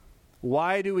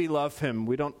 Why do we love him?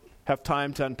 We don't have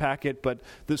time to unpack it, but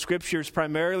the scriptures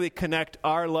primarily connect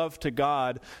our love to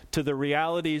God to the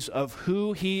realities of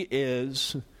who he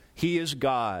is. He is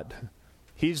God.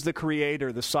 He's the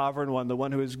creator, the sovereign one, the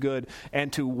one who is good,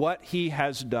 and to what he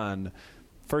has done.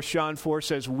 1 John 4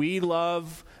 says, we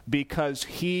love because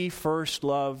he first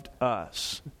loved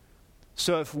us.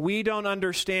 So if we don't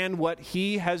understand what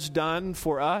he has done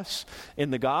for us in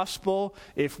the gospel,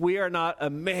 if we are not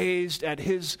amazed at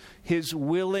his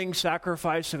willing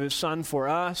sacrifice of his son for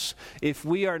us, if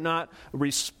we are not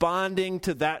responding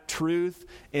to that truth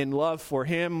in love for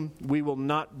him, we will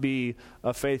not be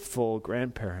a faithful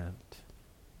grandparent.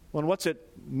 Well, and what's it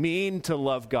mean to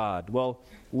love God? Well,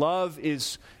 love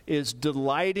is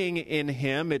delighting in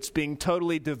him. It's being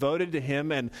totally devoted to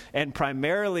him, and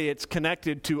primarily it's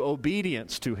connected to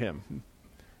obedience to him.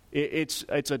 It's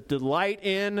a delight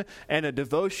in and a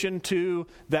devotion to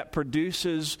that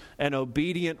produces an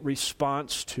obedient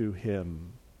response to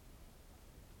him.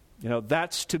 You know,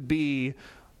 that's to be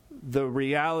the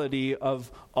reality of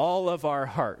all of our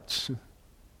hearts. You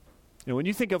know, when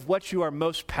you think of what you are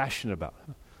most passionate about,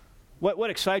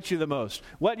 what excites you the most?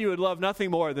 What you would love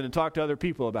nothing more than to talk to other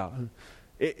people about?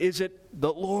 Is it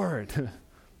the Lord?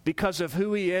 Because of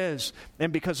who he is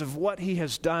and because of what he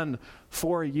has done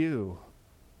for you.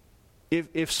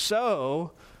 If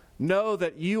so, know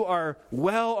that you are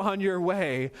well on your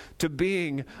way to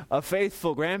being a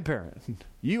faithful grandparent.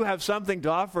 You have something to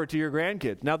offer to your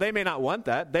grandkids. Now, they may not want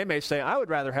that. They may say, I would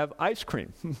rather have ice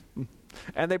cream.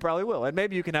 And they probably will. And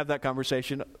maybe you can have that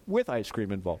conversation with ice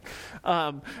cream involved,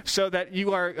 so that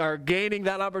you are gaining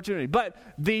that opportunity. But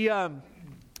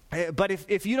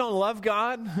if you don't love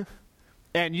God,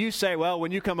 And you say, well,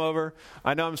 when you come over,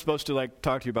 I know I'm supposed to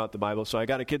talk to you about the Bible, so I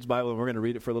got a kid's Bible and we're going to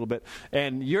read it for a little bit.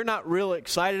 And you're not real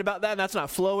excited about that, and that's not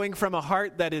flowing from a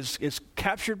heart that is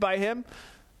captured by him.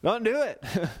 Don't do it.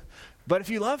 But if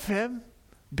you love him,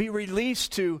 be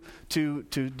released to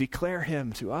declare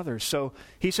him to others. So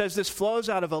he says this flows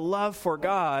out of a love for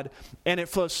God, and it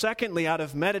flows secondly out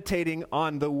of meditating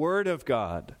on the Word of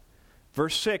God.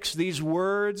 Verse 6, these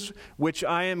words which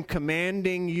I am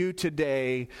commanding you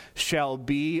today shall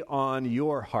be on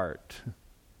your heart.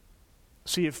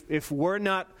 See, if we're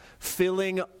not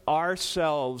filling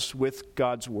ourselves with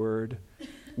God's Word,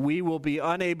 we will be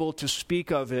unable to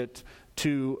speak of it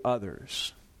to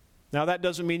others. Now, that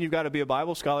doesn't mean you've got to be a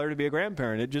Bible scholar to be a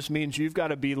grandparent. It just means you've got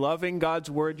to be loving God's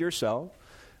Word yourself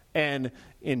and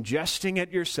ingesting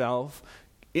it yourself,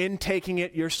 intaking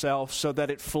it yourself so that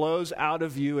it flows out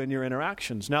of you in your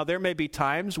interactions. Now, there may be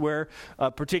times where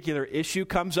a particular issue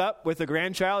comes up with a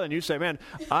grandchild and you say, man,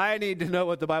 I need to know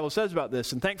what the Bible says about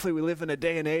this. And thankfully, we live in a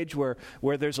day and age where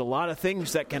there's a lot of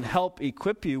things that can help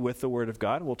equip you with the Word of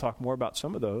God. We'll talk more about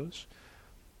some of those.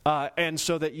 And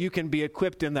so that you can be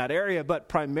equipped in that area. But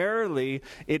primarily,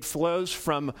 it flows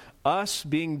from us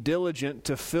being diligent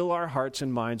to fill our hearts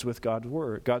and minds with God's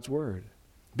Word.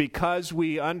 Because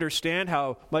we understand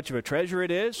how much of a treasure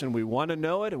it is, and we want to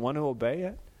know it and want to obey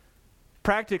it.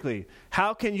 Practically,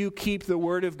 how can you keep the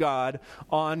Word of God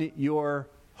on your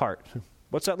heart?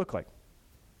 What's that look like?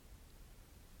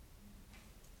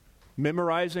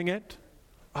 Memorizing it?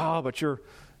 Oh, but you're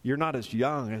not as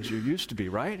young as you used to be,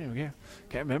 right?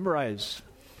 Can't memorize.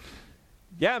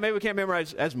 Yeah, maybe we can't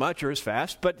memorize as much or as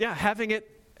fast, but yeah, having it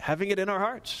in our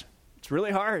hearts. It's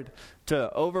really hard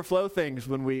to overflow things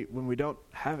when we don't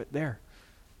have it there,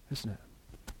 isn't it?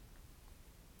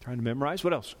 Trying to memorize.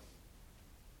 What else?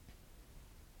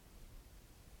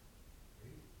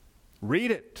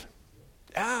 Read it.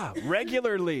 Yeah,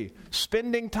 regularly.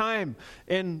 Spending time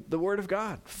in the Word of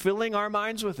God. Filling our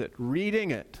minds with it. Reading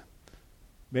it.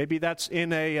 Maybe that's in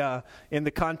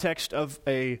the context of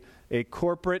a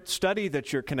corporate study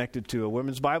that you're connected to, a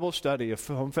women's Bible study, a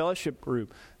home fellowship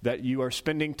group, that you are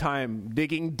spending time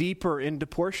digging deeper into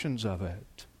portions of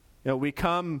it. We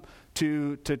come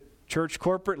to church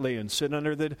corporately and sit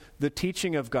under the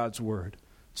teaching of God's Word.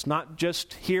 It's not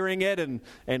just hearing it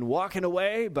and walking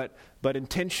away, but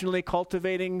intentionally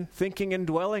cultivating, thinking, and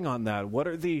dwelling on that. What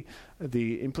are the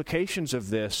implications of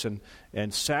this,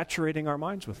 and saturating our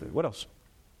minds with it? What else?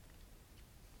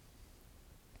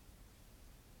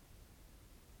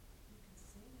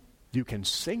 You can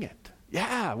sing it.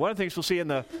 Yeah, one of the things we'll see in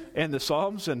the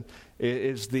Psalms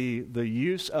is the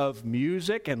use of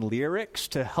music and lyrics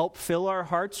to help fill our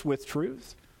hearts with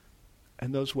truth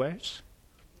in those ways.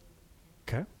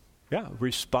 Okay. Yeah,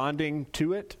 responding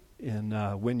to it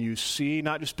when you see,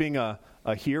 not just being a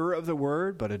hearer of the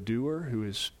Word, but a doer who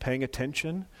is paying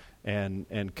attention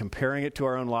and comparing it to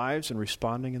our own lives and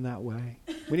responding in that way.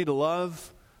 We need to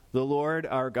love the Lord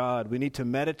our God. We need to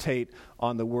meditate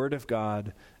on the Word of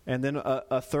God. And then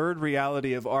a third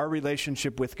reality of our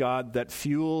relationship with God that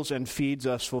fuels and feeds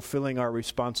us fulfilling our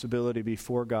responsibility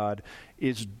before God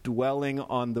is dwelling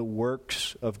on the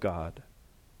works of God.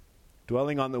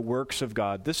 Dwelling on the works of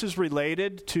God. This is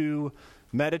related to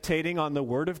meditating on the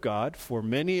Word of God, for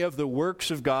many of the works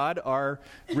of God are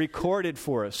recorded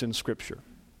for us in Scripture.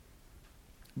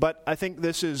 But I think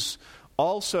this is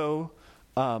also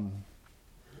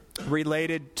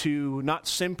related to not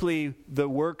simply the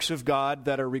works of God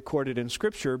that are recorded in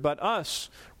Scripture, but us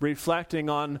reflecting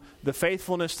on the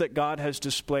faithfulness that God has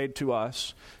displayed to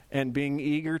us and being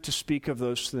eager to speak of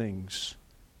those things.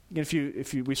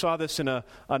 We saw this in a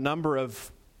number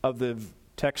of the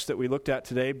texts that we looked at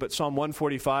today, but Psalm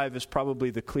 145 is probably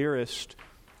the clearest.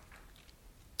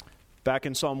 Back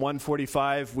in Psalm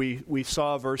 145, we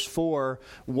saw verse 4,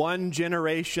 one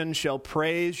generation shall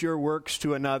praise your works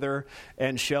to another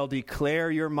and shall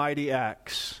declare your mighty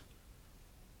acts.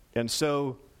 And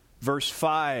so verse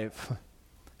 5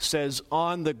 says,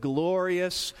 on the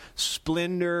glorious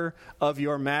splendor of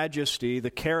your majesty,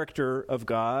 the character of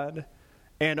God,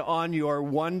 and on your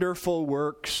wonderful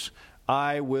works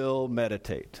I will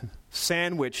meditate.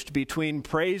 Sandwiched between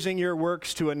praising your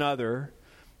works to another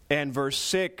and verse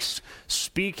 6,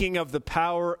 speaking of the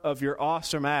power of your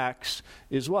awesome acts,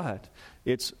 is what?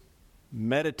 It's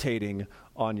meditating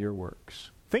on your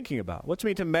works. Thinking about. What's it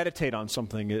mean to meditate on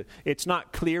something? It's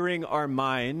not clearing our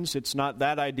minds. It's not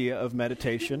that idea of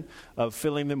meditation, of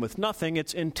filling them with nothing.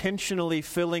 It's intentionally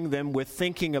filling them with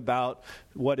thinking about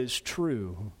what is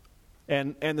true.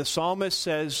 And the psalmist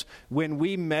says, when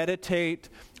we meditate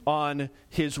on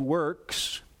his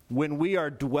works, when we are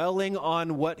dwelling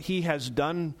on what he has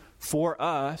done for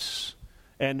us,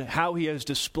 and how he has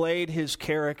displayed his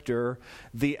character,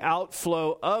 the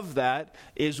outflow of that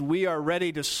is we are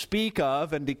ready to speak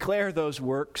of and declare those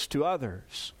works to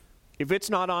others. If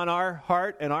it's not on our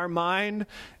heart and our mind,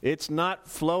 it's not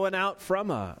flowing out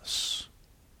from us.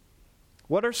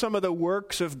 What are some of the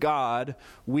works of God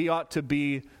we ought to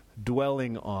be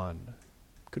dwelling on?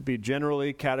 Could be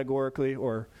generally, categorically,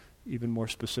 or even more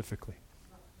specifically.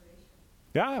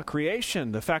 Yeah,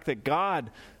 creation. The fact that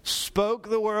God spoke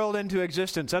the world into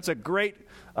existence. That's a great,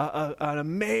 an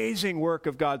amazing work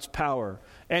of God's power.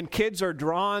 And kids are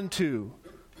drawn to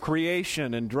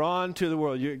creation and drawn to the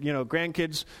world. You know,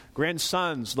 grandkids,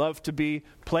 grandsons love to be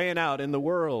playing out in the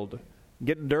world,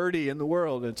 getting dirty in the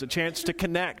world. It's a chance to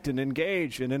connect and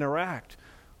engage and interact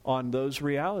on those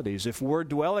realities. If we're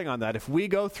dwelling on that, if we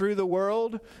go through the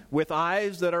world with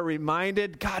eyes that are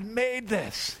reminded, God made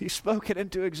this. He spoke it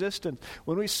into existence.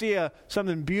 When we see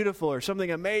something beautiful or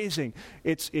something amazing,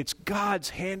 it's God's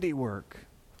handiwork.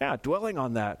 Yeah, dwelling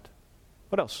on that.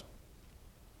 What else?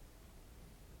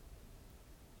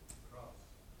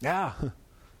 Yeah,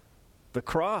 the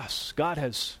cross. God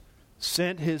has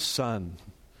sent his Son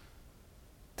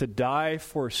to die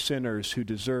for sinners who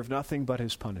deserve nothing but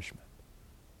his punishment.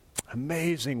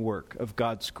 Amazing work of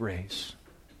God's grace.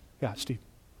 Yeah, Steve.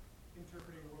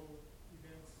 Interpreting world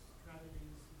events, tragedies,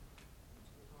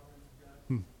 the providence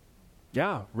of God.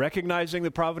 Yeah, recognizing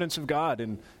the providence of God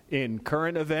in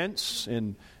current events,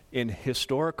 in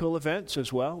historical events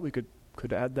as well. We could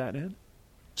add that in.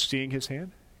 Seeing his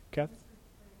hand. Kathy?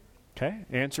 Okay,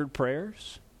 answered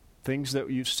prayers. Things that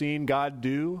you've seen God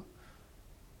do.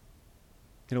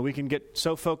 You know, we can get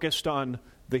so focused on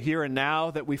the here and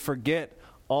now that we forget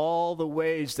all the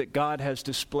ways that God has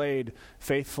displayed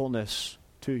faithfulness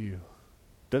to you.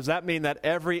 Does that mean that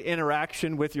every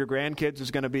interaction with your grandkids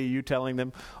is going to be you telling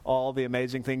them all the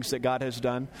amazing things that God has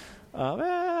done?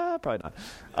 Probably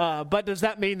not. But does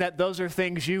that mean that those are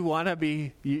things you want to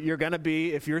be, you're going to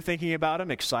be, if you're thinking about them,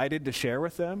 excited to share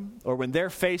with them? Or when they're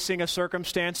facing a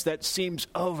circumstance that seems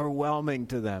overwhelming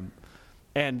to them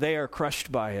and they are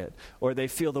crushed by it, or they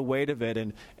feel the weight of it,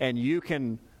 and you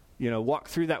can walk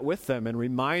through that with them and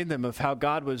remind them of how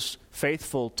God was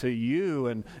faithful to you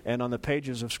and on the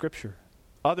pages of Scripture.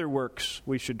 Other works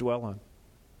we should dwell on.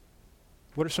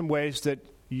 What are some ways that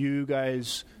you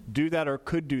guys do that or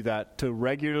could do that to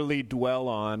regularly dwell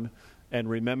on and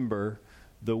remember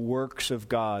the works of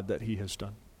God that he has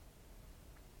done?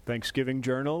 Thanksgiving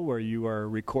journal, where you are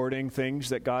recording things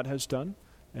that God has done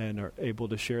and are able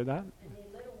to share that.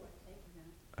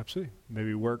 Absolutely.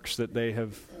 Maybe works that they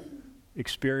have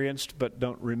experienced but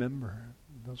don't remember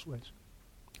in those ways.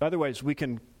 Otherwise, we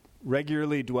can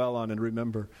regularly dwell on and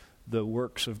remember the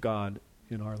works of God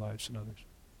in our lives and others.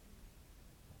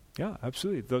 Yeah,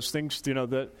 absolutely. Those things,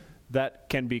 that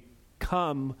can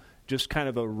become just kind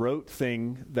of a rote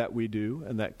thing that we do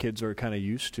and that kids are kind of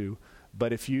used to.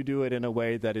 But if you do it in a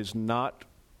way that is not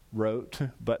rote,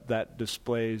 but that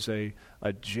displays a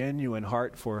genuine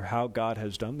heart for how God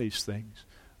has done these things,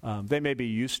 they may be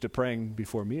used to praying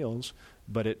before meals,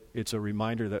 but it's a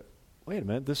reminder that, wait a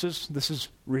minute, this is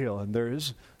real, and there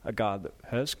is a God that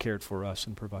has cared for us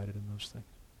and provided in those things.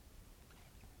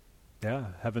 Yeah,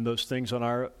 having those things on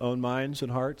our own minds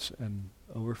and hearts and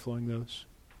overflowing those.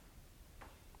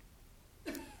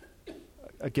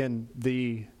 Again,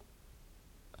 these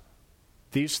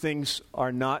things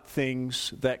are not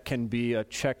things that can be a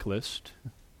checklist.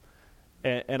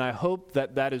 And I hope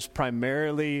that is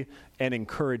primarily an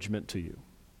encouragement to you.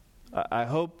 I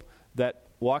hope that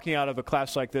walking out of a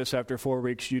class like this after 4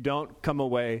 weeks, you don't come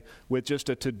away with just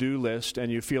a to-do list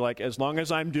and you feel like as long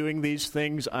as I'm doing these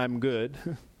things, I'm good.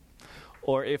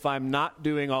 Or if I'm not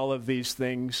doing all of these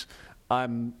things,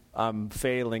 I'm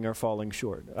failing or falling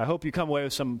short. I hope you come away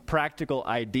with some practical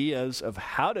ideas of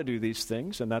how to do these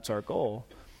things, and that's our goal.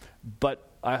 But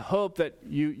I hope that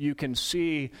you can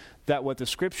see that what the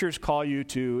Scriptures call you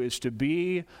to is to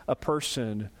be a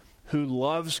person who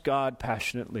loves God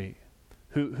passionately,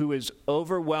 who is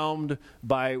overwhelmed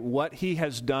by what he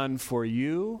has done for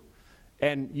you.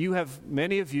 And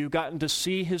many of you, gotten to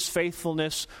see his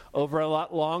faithfulness over a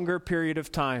lot longer period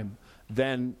of time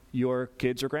than your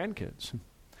kids or grandkids.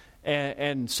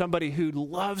 And somebody who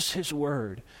loves his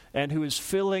word and who is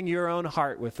filling your own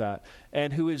heart with that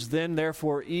and who is then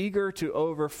therefore eager to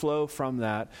overflow from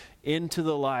that into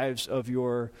the lives of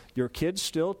your kids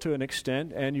still to an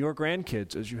extent and your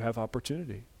grandkids as you have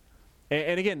opportunity.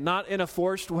 And again, not in a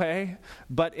forced way,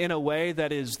 but in a way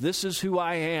that is, this is who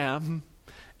I am,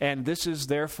 and this is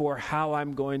therefore how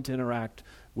I'm going to interact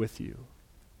with you.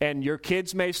 And your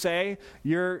kids may say,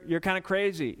 you're kind of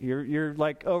crazy. You're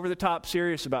like over the top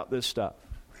serious about this stuff.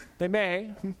 They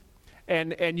may.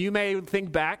 And you may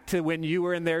think back to when you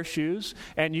were in their shoes,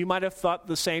 and you might have thought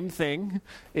the same thing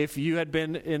if you had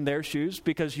been in their shoes,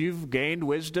 because you've gained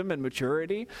wisdom and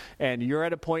maturity, and you're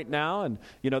at a point now. And,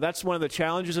 that's one of the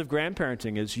challenges of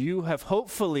grandparenting, is you have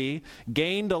hopefully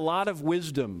gained a lot of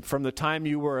wisdom from the time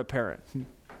you were a parent.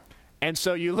 And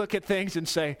so you look at things and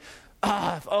say,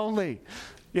 if only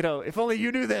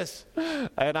you knew this.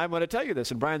 And I'm going to tell you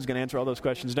this, and Brian's going to answer all those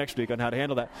questions next week on how to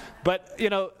handle that. But,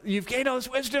 you've gained all this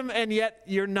wisdom, and yet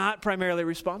you're not primarily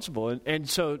responsible. And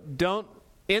so don't,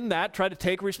 in that, try to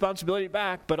take responsibility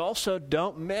back, but also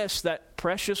don't miss that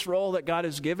precious role that God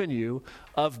has given you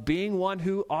of being one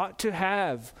who ought to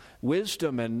have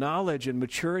wisdom and knowledge and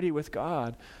maturity with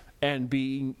God, and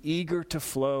being eager to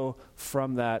flow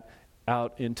from that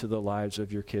out into the lives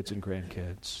of your kids and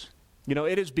grandkids.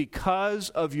 It is because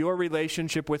of your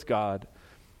relationship with God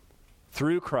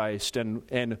through Christ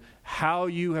and how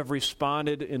you have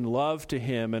responded in love to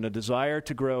Him and a desire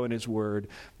to grow in His Word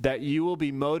that you will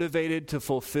be motivated to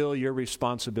fulfill your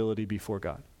responsibility before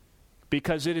God.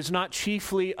 Because it is not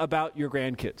chiefly about your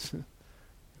grandkids.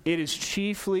 It is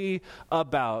chiefly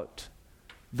about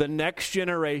the next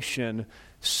generation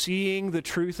seeing the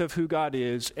truth of who God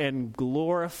is and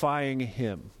glorifying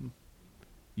Him.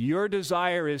 Your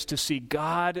desire is to see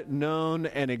God known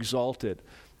and exalted.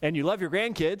 And you love your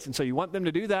grandkids, and so you want them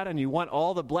to do that, and you want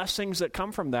all the blessings that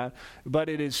come from that. But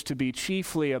it is to be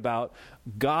chiefly about,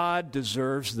 God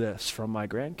deserves this from my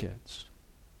grandkids.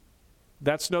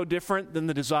 That's no different than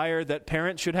the desire that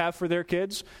parents should have for their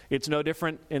kids. It's no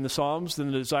different in the Psalms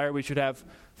than the desire we should have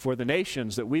for the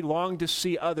nations, that we long to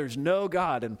see others know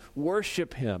God and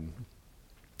worship Him.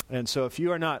 And so if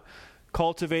you are not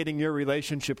cultivating your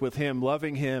relationship with Him,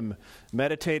 loving Him,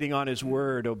 meditating on His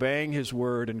Word, obeying His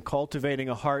Word, and cultivating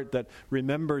a heart that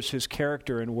remembers His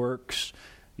character and works,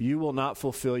 you will not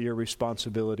fulfill your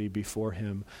responsibility before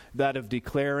Him, that of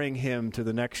declaring Him to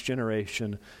the next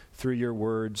generation through your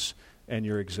words and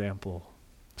your example.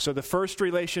 So the first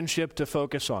relationship to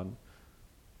focus on,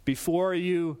 before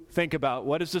you think about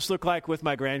what does this look like with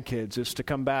my grandkids, is to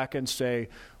come back and say,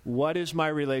 what is my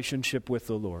relationship with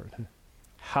the Lord?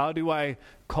 How do I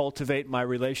cultivate my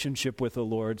relationship with the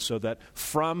Lord so that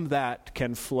from that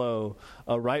can flow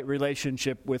a right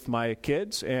relationship with my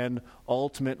kids and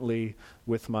ultimately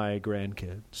with my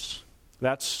grandkids?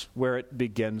 That's where it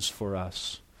begins for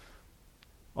us.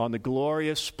 On the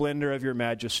glorious splendor of your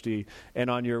majesty and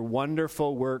on your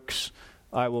wonderful works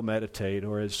I will meditate.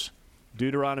 Or as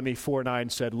Deuteronomy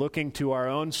 4:9 said, looking to our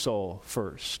own soul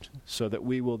first, so that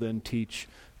we will then teach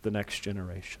the next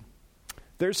generation.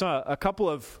 There's a couple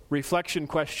of reflection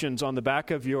questions on the back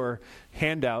of your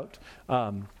handout.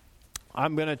 I'm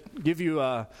going to give you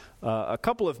a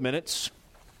couple of minutes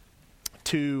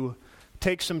to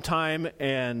take some time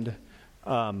and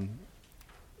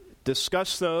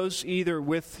discuss those either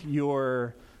with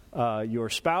your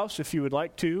spouse, if you would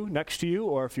like to, next to you,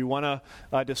 or if you want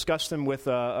to discuss them with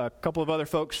a couple of other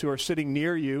folks who are sitting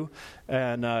near you,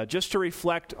 and just to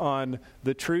reflect on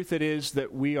the truth it is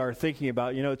that we are thinking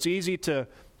about. It's easy to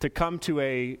come to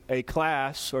a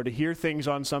class or to hear things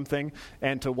on something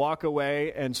and to walk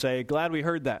away and say, glad we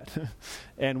heard that.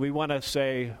 And we want to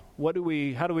say, how do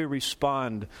we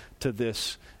respond to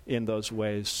this in those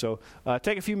ways? So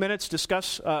take a few minutes,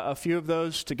 discuss a few of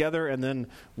those together, and then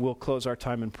we'll close our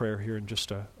time in prayer here in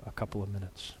just a couple of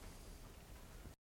minutes.